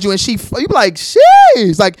Thick. ride you and you be like,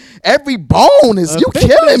 sheesh, like every bone is you thick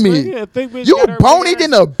killing bitch, me. man, yeah, thick bitch You got her bony big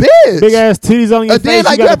than a bitch. Big ass titties on your And then face.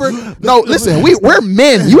 like you ever listen, we're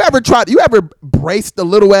men. You ever brace the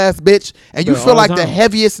little ass bitch and you Yeah, feel all the like the time.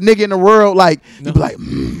 heaviest nigga in the world? Like you be like,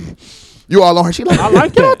 you all on her. She like, I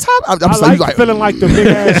like get that. on top. I'm I so like you like feeling like the big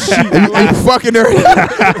ass sheep. and you fucking her,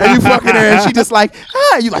 and you fucking her, and she just like,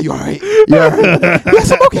 you like, you all right? You all right? Yes,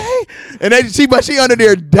 I'm okay. And then she under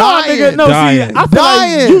there No, dying. nigga, no. See, Dying. I feel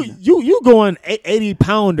Dying. like you going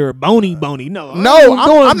 80-pounder bony. No, No,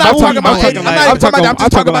 I'm not talking about. I'm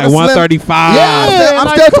talking about a slim- 135. Yeah, I'm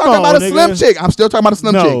like, still come talking about a on, slim nigga. chick. I'm still talking about a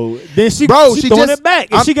slim chick. No, then she Bro, she she throwing just- it back,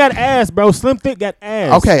 and I'm- she got ass, bro. Slim thick got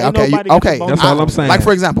ass. Okay, Ain't okay, nobody got okay. the bony That's all I'm bone. saying. Like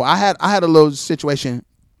for example, I had a little situation.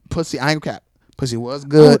 Pussy, I ain't cap. Pussy was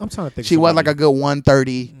good. I'm trying to think She was somebody. like a good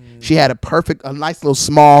 130. She had a nice little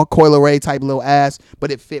small coil array type little ass,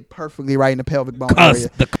 but it fit perfectly right in the pelvic bone area.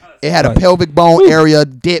 It had a pelvic bone area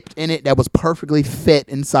dipped in it that was perfectly fit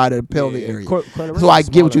inside of the pelvic area. So I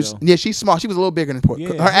get what you. Yeah, she's small. She was a little bigger than Yeah,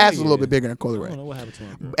 her ass was a yeah. little bit bigger than coil I array. don't know what happened to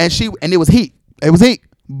her. And it was heat. It was heat.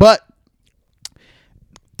 But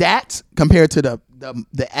that compared to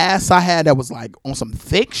the ass I had that was like on some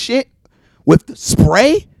thick shit with the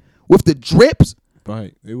spray, with the drips.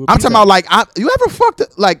 Right. I'm talking about like you ever fucked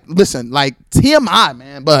like listen like TMI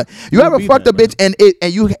man, but you ever be fucked a that,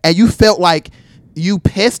 bitch and you felt like you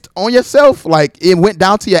pissed on yourself, like it went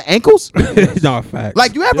down to your ankles. No, fact.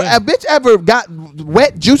 Like you ever Yeah. a bitch ever got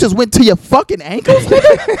wet juices went to your fucking ankles?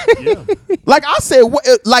 Nigga? Like I said,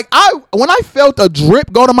 when I felt a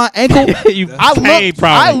drip go to my ankle, You I came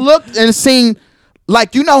looked probably. and seen.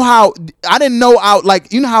 Like you know how I didn't know out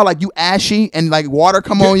like you know how like you ashy and like water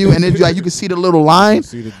come on you and then like you can see the little line.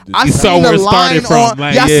 I You saw seen where the it started line from, on.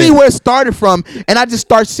 like, Yeah, I yeah. see where it started from, and I just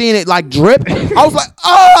start seeing it like drip. I was like,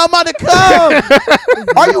 oh, I'm about to come.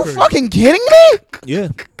 Are you fucking kidding me? Yeah.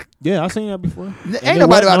 Yeah, I seen that before. Ain't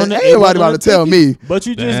nobody about to tell me. But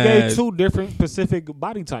you just Bad. gave two different specific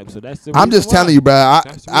body types, so that's the I'm reason just why. telling you, bro.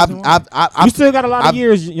 That's the reason why. I You still got a lot of I've-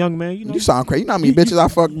 years, young man. You know, You sound crazy. You know how many You- bitches I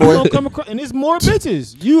fuck, you boy? don't come across, and it's more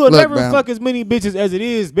bitches. You will Look, never man. fuck as many bitches as it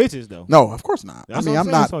is bitches, though. No, of course not. That's I mean, what I'm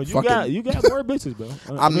saying. not So you fucking. you got more bitches, bro.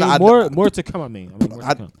 I I'm mean, not- more to come. I mean more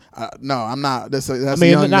to come. No, I'm not. That's a I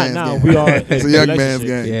mean, young not man's now. game. We are. It's a young man's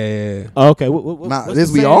game. Yeah. Oh, okay. Nah, what's this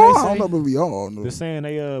the we saying all. they I don't say? know, but we all. know. They're saying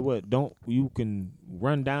they what? Don't you can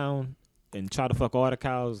run down and try to fuck all the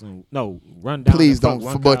cows and run down. Please and fuck don't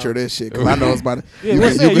one butcher cow. this shit because I know it's about to. Yeah, you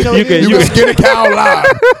what's can, that? you, You know, can, you can- you you can can- skin a cow alive,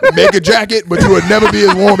 make a jacket, but you will never be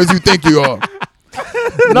as warm as you think you are.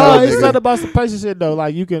 No, it's nigga. not about some patient shit though.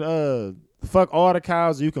 Like you can fuck all the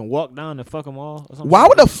cows. You can walk down and fuck them all. Or something Why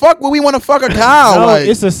would the fuck would we want to fuck a cow? No, like,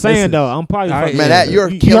 it's a saying though. I'm probably I- fucking man, that you're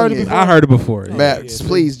you killing heard it. before? I heard it before. Yeah. man, yeah,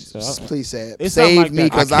 please, so- please say it. It's something Save like me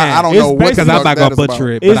that. because I I can't. don't It's know what Because the I'm fuck not that gonna is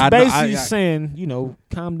butcher about. it. It's But I basically know, saying, you know,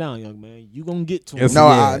 calm down, young man. You gonna get to him. It's- No,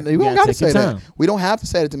 Yeah. you You don't gotta gotta take say your that. time. We don't have to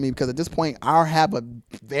say it to me because at this point, I have a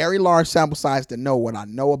very large sample size to know what I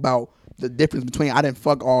know about the difference between. I didn't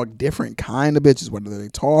fuck all different kind of bitches, whether they're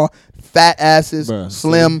tall, fat asses, Bruh,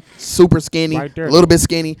 slim, super skinny, Right there, a little bit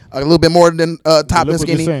skinny, a little bit more than top Look and what you're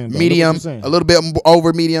skinny, saying, though. Look what medium, you're saying. a little bit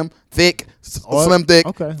over medium, thick, Or- slim thick,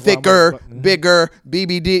 okay. Well, thicker, I'm- bigger,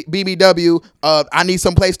 BBW. I need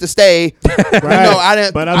some place to stay. You know, I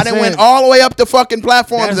didn't. But I'm I didn't went saying- all the way up to fucking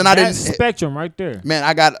platforms, That's, and I didn't. that's spectrum right there. Man,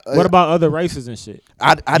 I got. What about other races and shit?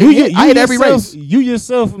 I hit every race. You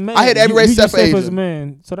yourself, man. I hit every race you except for yourself as a Asian.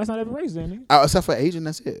 man. So that's not every race, then. Except for Asian,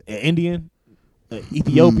 that's it. An Indian, an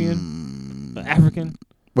Ethiopian, an African.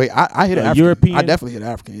 Wait, I hit A African. European? I definitely hit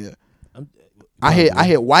African. Yeah, I'm- I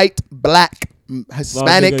hit white, black,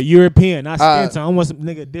 Hispanic. Nigga, European, not uh, skin tone. I want some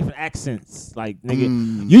nigga different accents. Like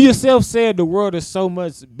nigga, you yourself said the world is so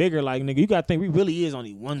much bigger. Like nigga, you gotta think we really is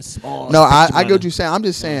only one small. No, I spectrum get what of- you're saying. I'm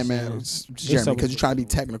just saying, man, Jeremy, so- because you're trying to be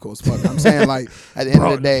technical as fuck. I'm saying, like, at the end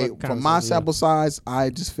Bro, of the day, fuck from my concept, yeah. sample size, I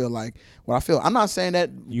just feel like what I feel. I'm not saying that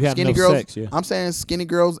You have skinny enough girls. sex, yeah. I'm saying skinny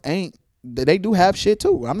girls ain't. They do have shit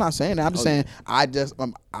too. I'm not saying that. I'm just saying I just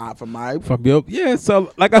for my From your, yeah,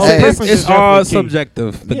 so like I Oh, said, preference it's is all definitely key.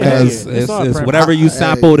 subjective because yeah. It's all it's preference. whatever you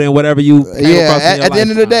sampled and whatever you came yeah. across in your At the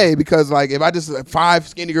end of the lifetime. day, because like if I just 5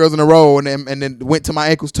 skinny girls in a row and then went to my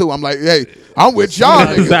ankles too, I'm like, hey, I'm with y'all.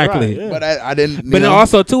 nigga. Exactly. Right, yeah. But I didn't. But you then know?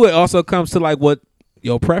 also too, it also comes to like what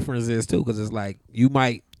your preference is too, because it's like you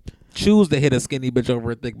might choose to hit a skinny bitch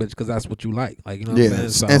over a thick bitch because that's what you like. Like you know what I'm yeah, saying?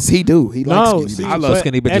 So and he do. He likes skinny see, bitches. I love but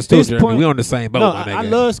skinny at bitches too, this Jeremy. point- We on the same boat. No, my I nigga.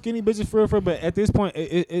 love skinny bitches for real, but at this point,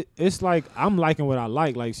 it's like I'm liking what I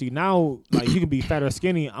like. Like, see, now, like you can be fat or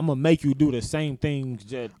skinny. I'm gonna make you do the same things.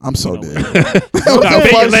 That, I'm so you know, dead. Nah,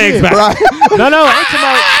 bend your legs back. Right. No, I'm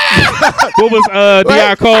talking What was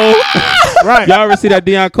Deion Cole? about right. Y'all ever see that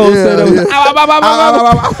Deion Cole Yeah, said? That was yeah. like, "Ow, ow, ow, ow,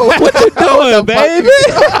 ow, ow." What you doing, baby?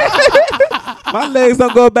 My legs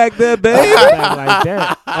don't go back there, baby. like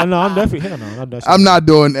that. Oh, no, I'm definitely hell no. I'm not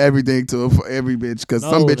doing everything to for every bitch because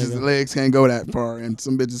some No, bitches' nigga. legs can't go that far and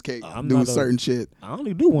some bitches can't I'm do not a- certain shit. I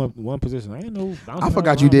only do one position. I ain't no. I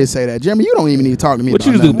forgot you did say that, Jeremy. You don't even need to talk to me. What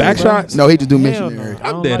about you do, nothing, back bro. shots? No, he just do Hell missionary. no. I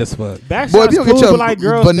I'm don't dead like- as fuck. Back Boy, if shots you don't cool, get your but like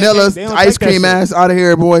girls, vanilla they don't ice take that cream shit. ass out of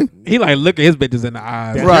here, boy. He like looking his bitches in the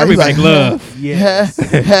eyes. Right, Jeremy he's make like, love. Yes.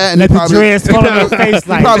 and Let he the dreads fall on her face he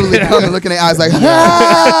like. probably coming looking at eyes like, When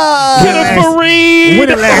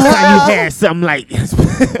the last time you had something like this?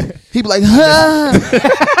 he be like,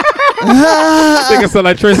 Nigga sound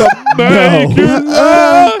like Trace.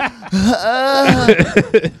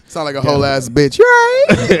 sound like a whole ass bitch. You right?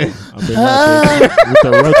 I'm big with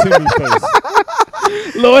the rotimi face.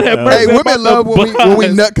 Lord have mercy. Hey, I'm women about love to when we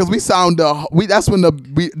buzz. nut because we sound that's when the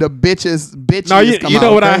bitches No, you come know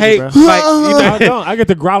out. what I hate? Crazy, bro. Like I don't. I get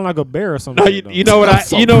to growling like a bear or something. No, you know what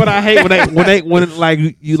I hate when like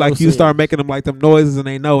you So you serious. start making them like them noises and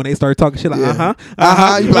they know and they start talking shit like Yeah.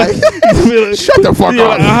 You like, shut the fuck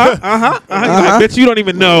up. Bitch, you don't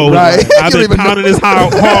even know. Right. I've You been don't even pounding this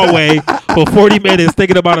hallway for 40 minutes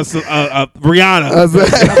thinking about a Rihanna.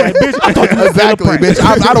 Exactly, bitch.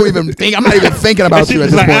 I don't even think. I'm not even thinking about you at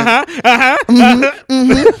She's this like, point.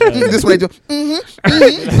 This way, do. Bang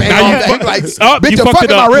Now on you that. fuck- Like, Oh, bitch, you you're fucked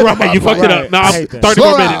fucking it my up. rhythm Right, up. you fucked Like, it up. No, I hate that. 30 more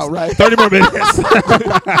Slow minutes. down, right? 30 more minutes.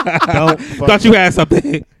 Don't. Thought you had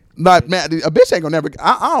something. Like, man, a bitch ain't gonna never.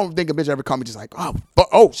 I don't think a bitch ever call me just like, oh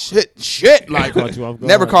shit. Like, Caught you off guard.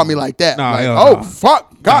 never call me like that. Nah, like, hell oh no.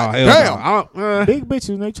 fuck, god Oh, hell damn. no. Big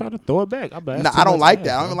bitches, they try to throw it back. Nah, I don't like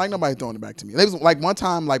that. I don't even like nobody throwing it back to me. It was like one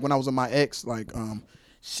time, like when I was with my ex, like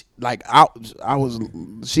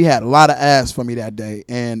she had a lot of ass for me that day,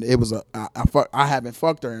 and it was I haven't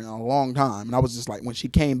fucked her in a long time, and I was just like, when she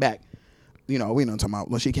came back, you know, we know what I'm talking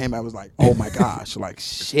about. When she came back, I was like, oh my gosh, like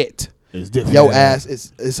shit, It's different. yo ass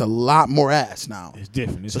it's a lot more ass now. It's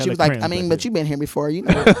different. It's So she hella was like, cramped I mean, back but there. you've been here before, you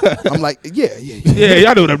know. I'm like, yeah. Yeah,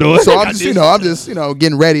 y'all know what I'm doing. So I'm just,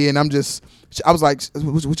 getting ready, and I was like,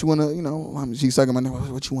 what you want to, she's sucking my nose,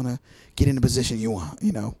 what you want to get in the position you want,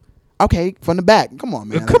 Okay, from the back. Come on,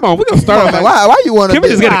 man. Come on, we gonna Come start on, off. man. Like, Why you want to? Can we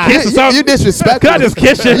just get a kiss or something? You disrespectful. Can I just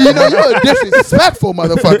kiss you? You're a disrespectful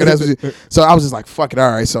motherfucker. That's what you. So I was just like, fuck it, all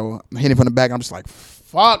right. So I'm hitting from the back. I'm just like,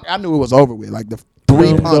 fuck. I knew it was over with. Like the 3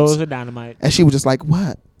 Boom pumps, goes the dynamite. and she was just like,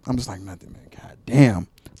 what? I'm just like, nothing, man. God damn.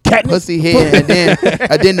 pussy hitting,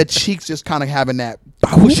 and then the cheeks just kind of having that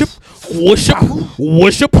Worship.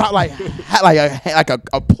 like a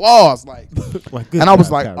applause, like. And I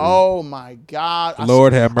was like, oh my God,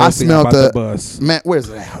 Lord have mercy. I smelled I'm about to bust. Man, where's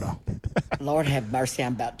it at? Hold on. Lord have mercy,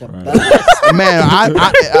 I'm about to bust. Man,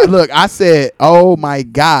 I look, I said, oh my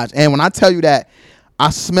gosh. And when I tell you that, I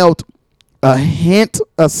smelled a hint,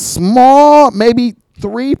 a small, maybe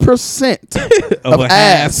 3% of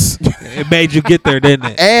ass. It made you get there, didn't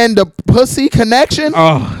it? And the pussy connection,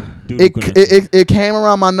 Oh, it came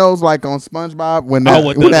around my nose like on SpongeBob when that,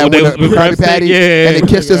 with when the Krabby Patty, yeah. and it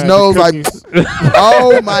kissed his nose like,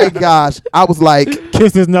 oh my gosh. I was like,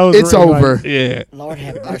 kissed his nose. it's over. Like, yeah. Lord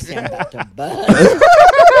have mercy, I'm about to bust.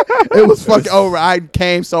 It was fucking over. I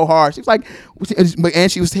came so hard. She was like,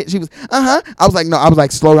 and she was. I was like, no. I was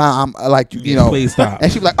like, slow down. I'm like, you know. Please stop.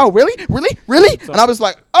 And she was like, oh, really? And I was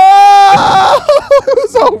like, oh, it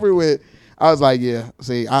was over with. I was like, yeah.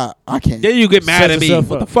 See, I can't. Then you get mad Set at me. yourself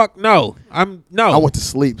What up. the fuck? No, no. I went to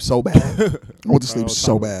sleep so bad. I went to sleep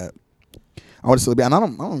so bad. I went to sleep, and I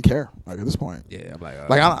don't care. Like at this point. Yeah, I'm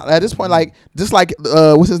like, At this point, like just like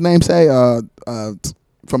what's his name say?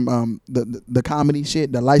 From the comedy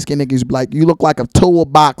shit, the light skinned niggas be like, you look like a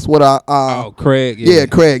toolbox with a Craig. yeah,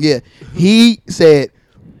 Craig, yeah. He said,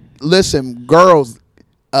 listen, girls,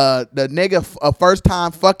 the nigga first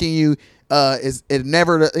time fucking you is it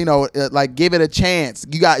never, like give it a chance.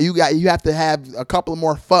 You have to have a couple of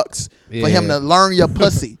more fucks for him to learn your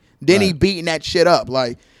pussy. Then he beating that shit up.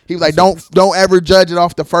 Like he was like, don't ever judge it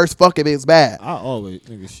off the first fuck if it's bad. I always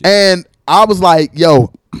think of shit. And I was like,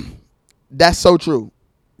 yo, that's so true.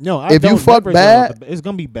 No, if you fuck bad, it's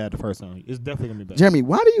gonna be bad the first time. It's definitely gonna be bad. Jeremy,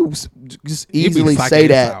 why do you just You be easily psyching say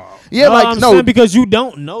that? yourself. Yeah, I'm saying because you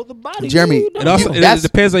don't know the body, Jeremy, You It don't also know. it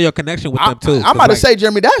depends on your connection with them too. I'm about to say,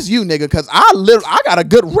 Jeremy, that's you, nigga, because I got a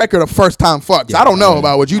good record of first time fucks. I don't know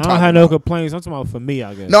about what you I don't talking have about. no complaints. I'm talking about for me,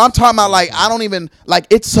 I guess. No, I'm talking about like I don't even like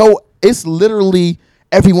it's literally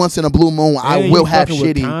every once in a blue moon I will have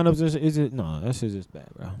shitty. Condoms, is it? No, that shit's just bad,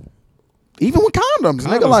 bro. Even with condoms,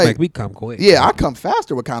 nigga, Condoms like make me come quick. yeah, I come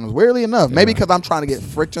faster with condoms. Weirdly enough, maybe because I'm trying to get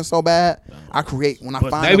friction so bad, I create when I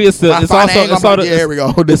find. Maybe it's the, when I it's find also angle, it's I'm also like, yeah, here we go.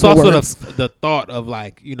 It's This also works. the thought of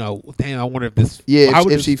like damn, I wonder if this Yeah, how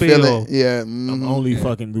would if this she feel it, yeah. I'm only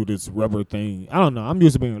fucking do this rubber thing. I don't know. I'm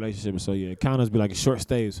used to being in a relationship, so yeah, condoms be like a short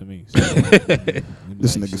stays for me. So,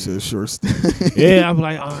 This nigga says sure. yeah, I'm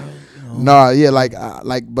like, Nah, yeah,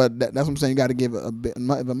 but that's what I'm saying. You got to give it a bit. If a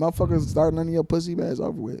motherfucker start learning your pussy, man, it's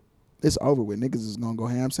over with. It's over with. Niggas is gonna go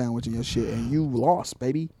ham sandwiching your shit, and you lost,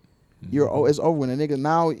 baby. It's over with. A nigga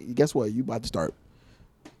now, guess what? You about to start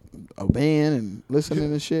obeying and listening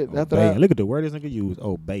and shit. After obeying. that, Look at the word this nigga use.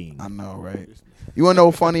 Obeying. I know, right? You wanna know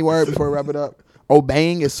a funny word before we wrap it up?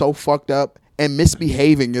 Obeying is so fucked up, and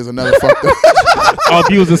misbehaving is another fucked up. Oh, if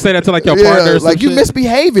you was to say that to like your partner, or some like you shit.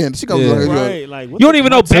 misbehaving. She gonna Yeah. be like, Right, like what You don't the-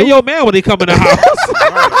 even obey your man when he come in the house.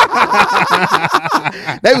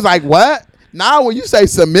 They was like, what? Now when you say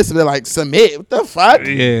submissive, they're like, submit. What the fuck?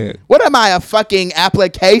 Yeah. What am I, a fucking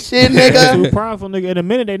application, nigga? Too prideful, nigga. In a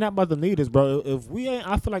minute, they not about to need us, bro. If we ain't,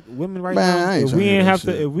 I feel like women right Man, I now, ain't if trying we to hear ain't that have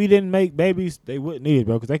to, shit. if we didn't make babies, they wouldn't need it,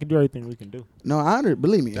 bro, because they can do everything we can do. No,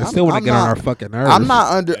 believe me. I still want to get on our fucking nerves. I'm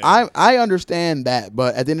not under. I understand that,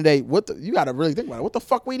 but at the end of the day, you got to really think about it. What the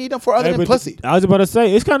fuck we need them for other Hey, than but pussy? I was about to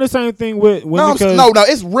say it's kind of the same thing with women. No,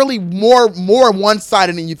 it's really more one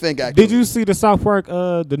sided than you think. Actually, Did you see the South Park,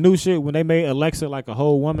 the new shit when they made Alexa like a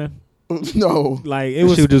whole woman? No, Like it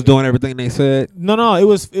was. She was just doing everything they said. No, it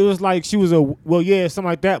was like she was something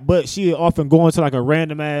like that. But she often go into like a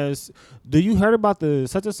random ass. Do you heard about the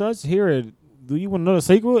such and such here? Do you want to know the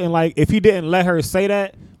sequel? And like if he didn't let her say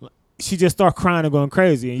that, she just start crying and going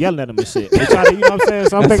crazy and yelling at him and shit. They try to, you know what I'm saying?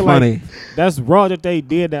 So I'm That's thinking funny. like that's raw that they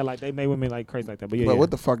did that. Like they made women like crazy like that. But yeah, but yeah. what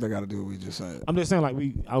the fuck they got to do? What we just said. I'm just saying like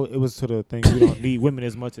it was to the thing we don't need women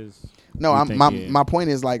as much as. No, we think, yeah. my point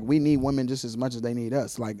is like we need women just as much as they need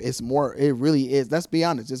us. Like it's more. It really is. Let's be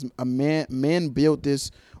honest. It's a men build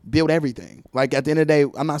everything. Like at the end of the day,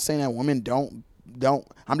 I'm not saying that women don't.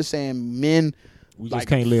 I'm just saying men. We just like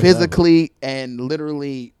can't live physically and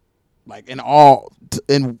literally, like in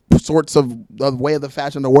sorts of the way of the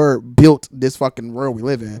fashion of the word, built this fucking world we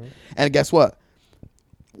live in. Mm-hmm. And guess what?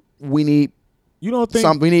 We need You don't think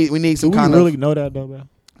some. We need do some we kind really of. know that though, man?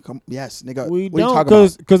 Yes, nigga. We what are you don't talking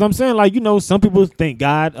about? because I'm saying like some people think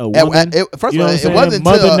God a woman. First you of know all, what I'm it saying? wasn't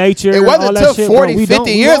Mother until Nature. it all wasn't that until shit, 40, bro. We 50 don't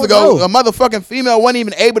years know. ago a motherfucking female wasn't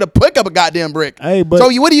even able to pick up a goddamn brick. Hey, but so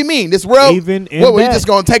what do you mean? This world? even in What, we that- just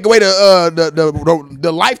gonna take away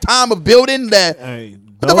the lifetime of building that? Hey,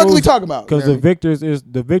 What the fuck are we talking about? Because the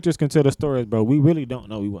Jeremy? victors can tell the stories, bro. We really don't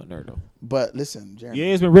know. We wasn't there though. But listen, Jeremy. Yeah,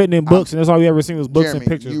 it's been written in books, and that's all we ever seen was books Jeremy,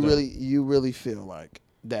 and pictures. You though. you really feel like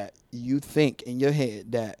that? You think in your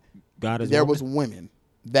head that God is there woman? was women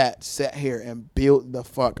that sat here and built the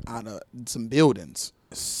fuck out of some buildings.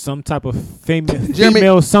 some type of Jeremy-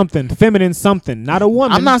 female something, feminine something, not a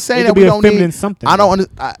woman. I'm not saying It that could we be a don't feminine need something. I don't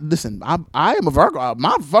listen. I am a Virgo.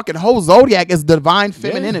 My fucking whole zodiac is divine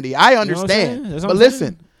femininity. I You know what I'm understand, saying? That's what but I'm listen.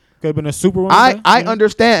 saying. Could have been a superwoman. I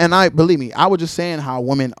understand, and I believe me. I was just saying how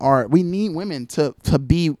women are. We need women to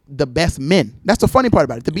be the best men. That's the funny part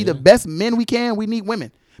about it. To be the best men we can, we need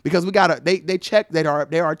women because we gotta. They check that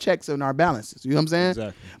there are checks in our balances. You know what I'm saying?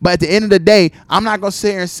 Exactly. But at the end of the day, I'm not gonna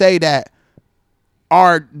sit here and say that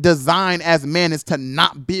our design as men is to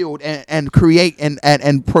not build and create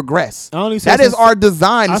and progress. I only say That is some- our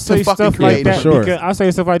design I is say to fucking stuff create. like that For sure. because I say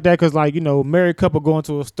stuff like that because, like, you know, married couple go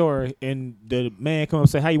into a store and the man come up and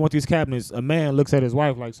say, "How you want these cabinets?" A man looks at his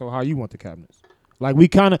wife like, "So how you want the cabinets?" Like we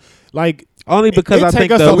kind of like Only because it I take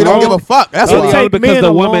think us the a we don't long- give a fuck. That's It'll why. take only because men the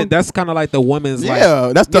a woman. long- That's kind of like the woman's like.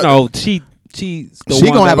 Yeah, that's the. You know, she's the She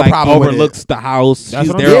one gonna that have a like problem with it. overlooks the house. that's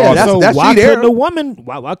She's what I'm there. Yeah, all that's- the- so why she there. couldn't the woman?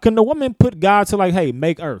 Why couldn't the woman put God to like, hey,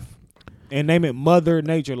 make Earth and name it Mother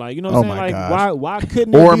Nature? Like, you know what Oh I'm saying? my Like, gosh. why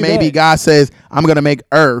couldn't? it Or be maybe that? God says, I'm going to make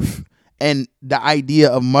Earth. And the idea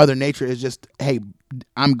of Mother Nature is just, hey,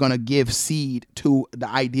 I'm going to give seed to the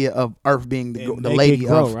idea of Earth being the And make lady it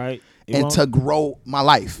grow, of, right? It and won't- to grow my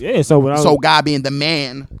life. yeah. So what I was, So God being the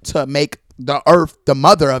man to make the Earth the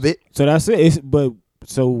mother of it. so that's it. It's, but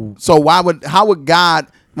so So how would God,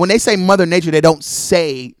 when they say Mother Nature, they don't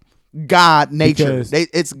say God nature. Because-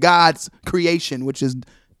 It's God's creation, which is,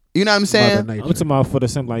 you know what I'm saying? Mother Nature. I'm talking about for the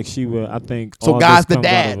simple like she will. I think So all God's this the comes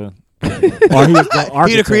out dad. of a- or he's the He the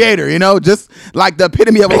architect. creator, you know, just like the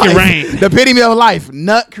epitome of Make it life. rain. The epitome of life.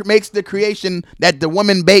 Nut makes the creation that the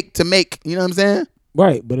woman baked to make. You know what I'm saying?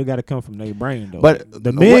 Right, but it got to come from their brain though. But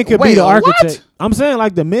the man wait- could wait, be the what? architect. I'm saying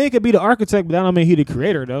like the man could be the architect, but that don't mean he the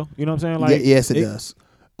creator though. You know what I'm saying? Like yes, it does.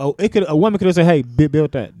 Oh, it could. A woman could have said, "Hey,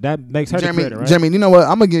 build that." That makes her the Jeremy, creator, right? Jeremy, you know what?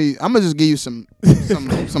 I'm gonna just give you some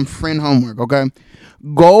friend homework. Okay,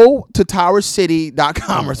 go to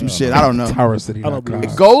TowerCity.com or some shit. I don't know. TowerCity.com.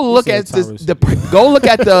 believe Go look said at this. Tower Go look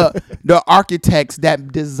at the architects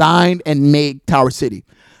that designed and made Tower City.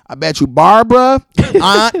 I bet you Barbara,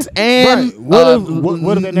 Aunt, and Right.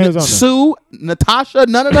 What if their names on there? Sue, Natasha,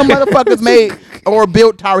 none of them motherfuckers made or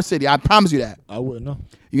built Tower City. I promise you that. I wouldn't know.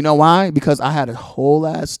 You know why? Because I had a whole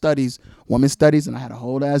ass studies, women's studies, and I had a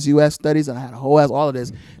whole ass U.S. studies, and I had a whole ass all of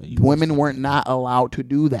this. Women weren't not allowed to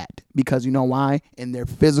do that because you know why? In their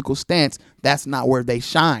physical stance, that's not where they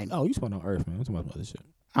shine. Oh, you spent on Earth, man. I'm talking about this shit.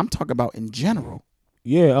 I'm talking about in general.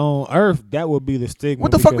 Yeah, on Earth, that would be the stigma. What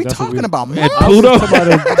the fuck we because that's what talking about, man? And I was Pluto. talking about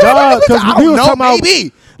it, dog, 'cause I we don't was know, talking about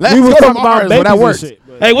baby. Let's we was go to talking about Mars where that babies and works. shit,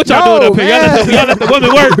 but- Hey, what y'all No, doing up here? man. Y'all let the women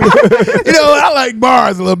work. You know, I like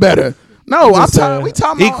bars a little better. No, I'm just talking. saying. We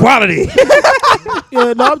talking about Equality.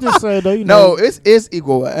 Yeah, no, I'm just saying though. You know, No, it's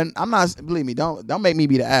equal, and I'm not. Believe me, don't make me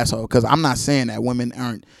be the asshole because I'm not saying that women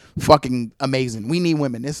aren't fucking amazing. We need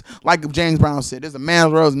women. It's like James Brown said. There's a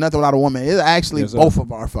man's world, nothing without a woman. It's actually Yes, sir. both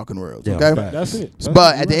of our fucking worlds. Yeah, Okay. fact. that's it.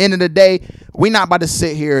 But at the end of the day, we not about to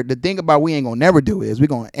sit here. The thing about we ain't gonna never do is ain't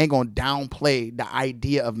gonna downplay the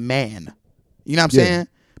idea of man. You know what I'm Yeah. saying?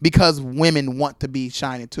 Because women want to be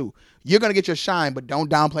shining too. You're gonna get your shine, but don't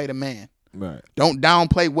downplay the man. right. Don't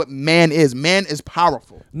downplay what man is. Man is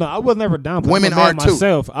powerful. No, I was never down. Women I'm a man are too.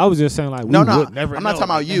 myself. I was just saying like, No, we no, would never. I'm not know.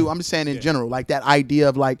 talking about you. I'm just saying in general, like that idea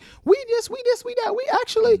of like we this, we that. We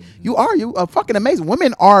actually, you are fucking amazing.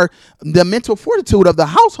 Women are the mental fortitude of the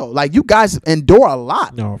household. Like you guys endure a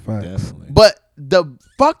lot, No, fact. Definitely. but the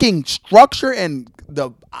fucking structure and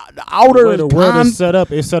the The outer way the world time. is set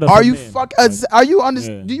up, it's set up. Are for you men. fuck? Like, Are you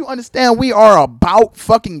Yeah. Do you understand? We are about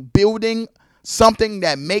fucking building something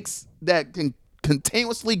that can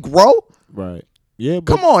continuously grow. right? Yeah,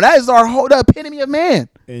 but Come on, that is the epitome of man.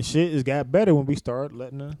 and shit has got better when we start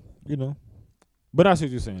letting the, you know. But I see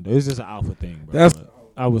what you're saying though. It's just an alpha thing, bro. That's- But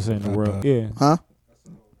I was saying the world, yeah. Huh?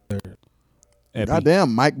 Epi.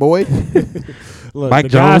 Goddamn, Mike Boyd, Look, Mike the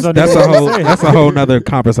guys Jones. on the That's a team whole. say- That's a whole nother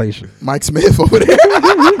conversation. Mike Smith over there.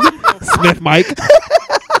 Smith Mike.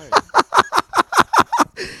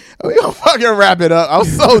 We gonna fucking wrap it up. I'm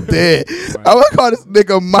so dead. I'm gonna call this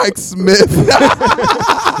nigga Mike Smith.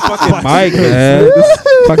 Fucking Mike, man. This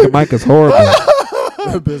fucking Mike is horrible.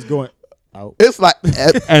 That bitch going out. It's like,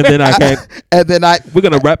 And then I can't. and then We're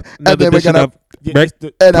gonna wrap another then we're edition gonna- of Yeah, Break- it's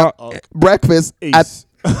the- and Talk- breakfast at Peace.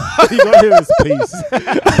 You gonna hear this peace. Peace.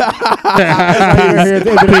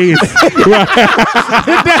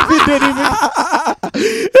 That didn't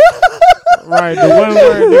even. Right, the one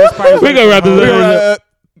word niggas probably We gonna wrap this up.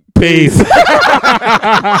 Peace.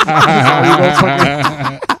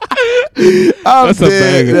 I'm That's a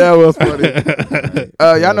dead. banger. That was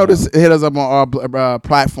funny. Y'all know this. Hit us up on our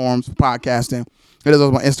platforms for podcasting. Hit us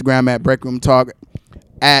up on Instagram at Break Room Talk.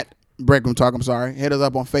 At Break Room Talk. I'm sorry. Hit us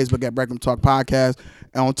up on Facebook at Break Room Talk Podcast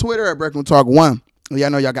and on Twitter at Break Room Talk 1. Y'all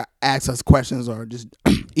know y'all got ask us questions or just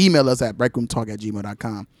email us at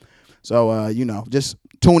breakroomtalk@gmail.com. So just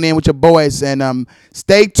tune in with your boys and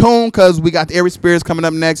stay tuned because we got the Airy Spirits coming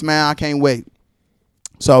up next, man. I can't wait.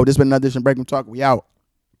 So this has been another edition of Break Room Talk. We out.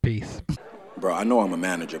 Peace. Bro, I know I'm a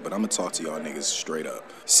manager, but I'm gonna talk to y'all niggas straight up.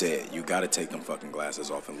 Said, you gotta take them fucking glasses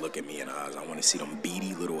off and look at me in the eyes. I wanna see them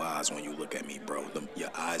beady little eyes when you look at me, bro. Your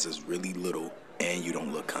eyes is really little and you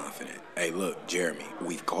don't look confident. Hey, look, Jeremy,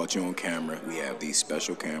 we've caught you on camera. We have these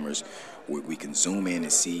special cameras where we can zoom in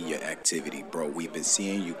and see your activity, bro. We've been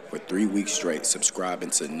seeing you for 3 weeks straight, subscribing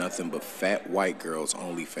to nothing but fat white girls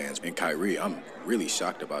OnlyFans. And Kyrie, I'm really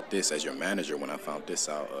shocked about this. As your manager, when I found this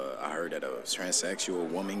out, I heard that a transsexual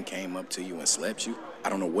woman came up to you and slept you. I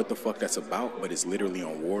don't know what the fuck that's about, but it's literally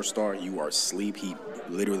on WarStar. You are asleep. He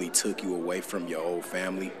literally took you away from your whole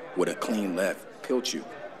family with a clean left, killed you.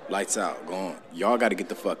 Lights out, gone. Y'all got to get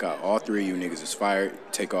the fuck out. All 3 of you niggas is fired.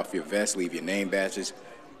 Take off your vests, leave your name badges.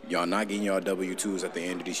 Y'all not getting y'all W-2s at the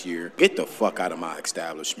end of this year. Get the fuck out of my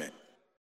establishment.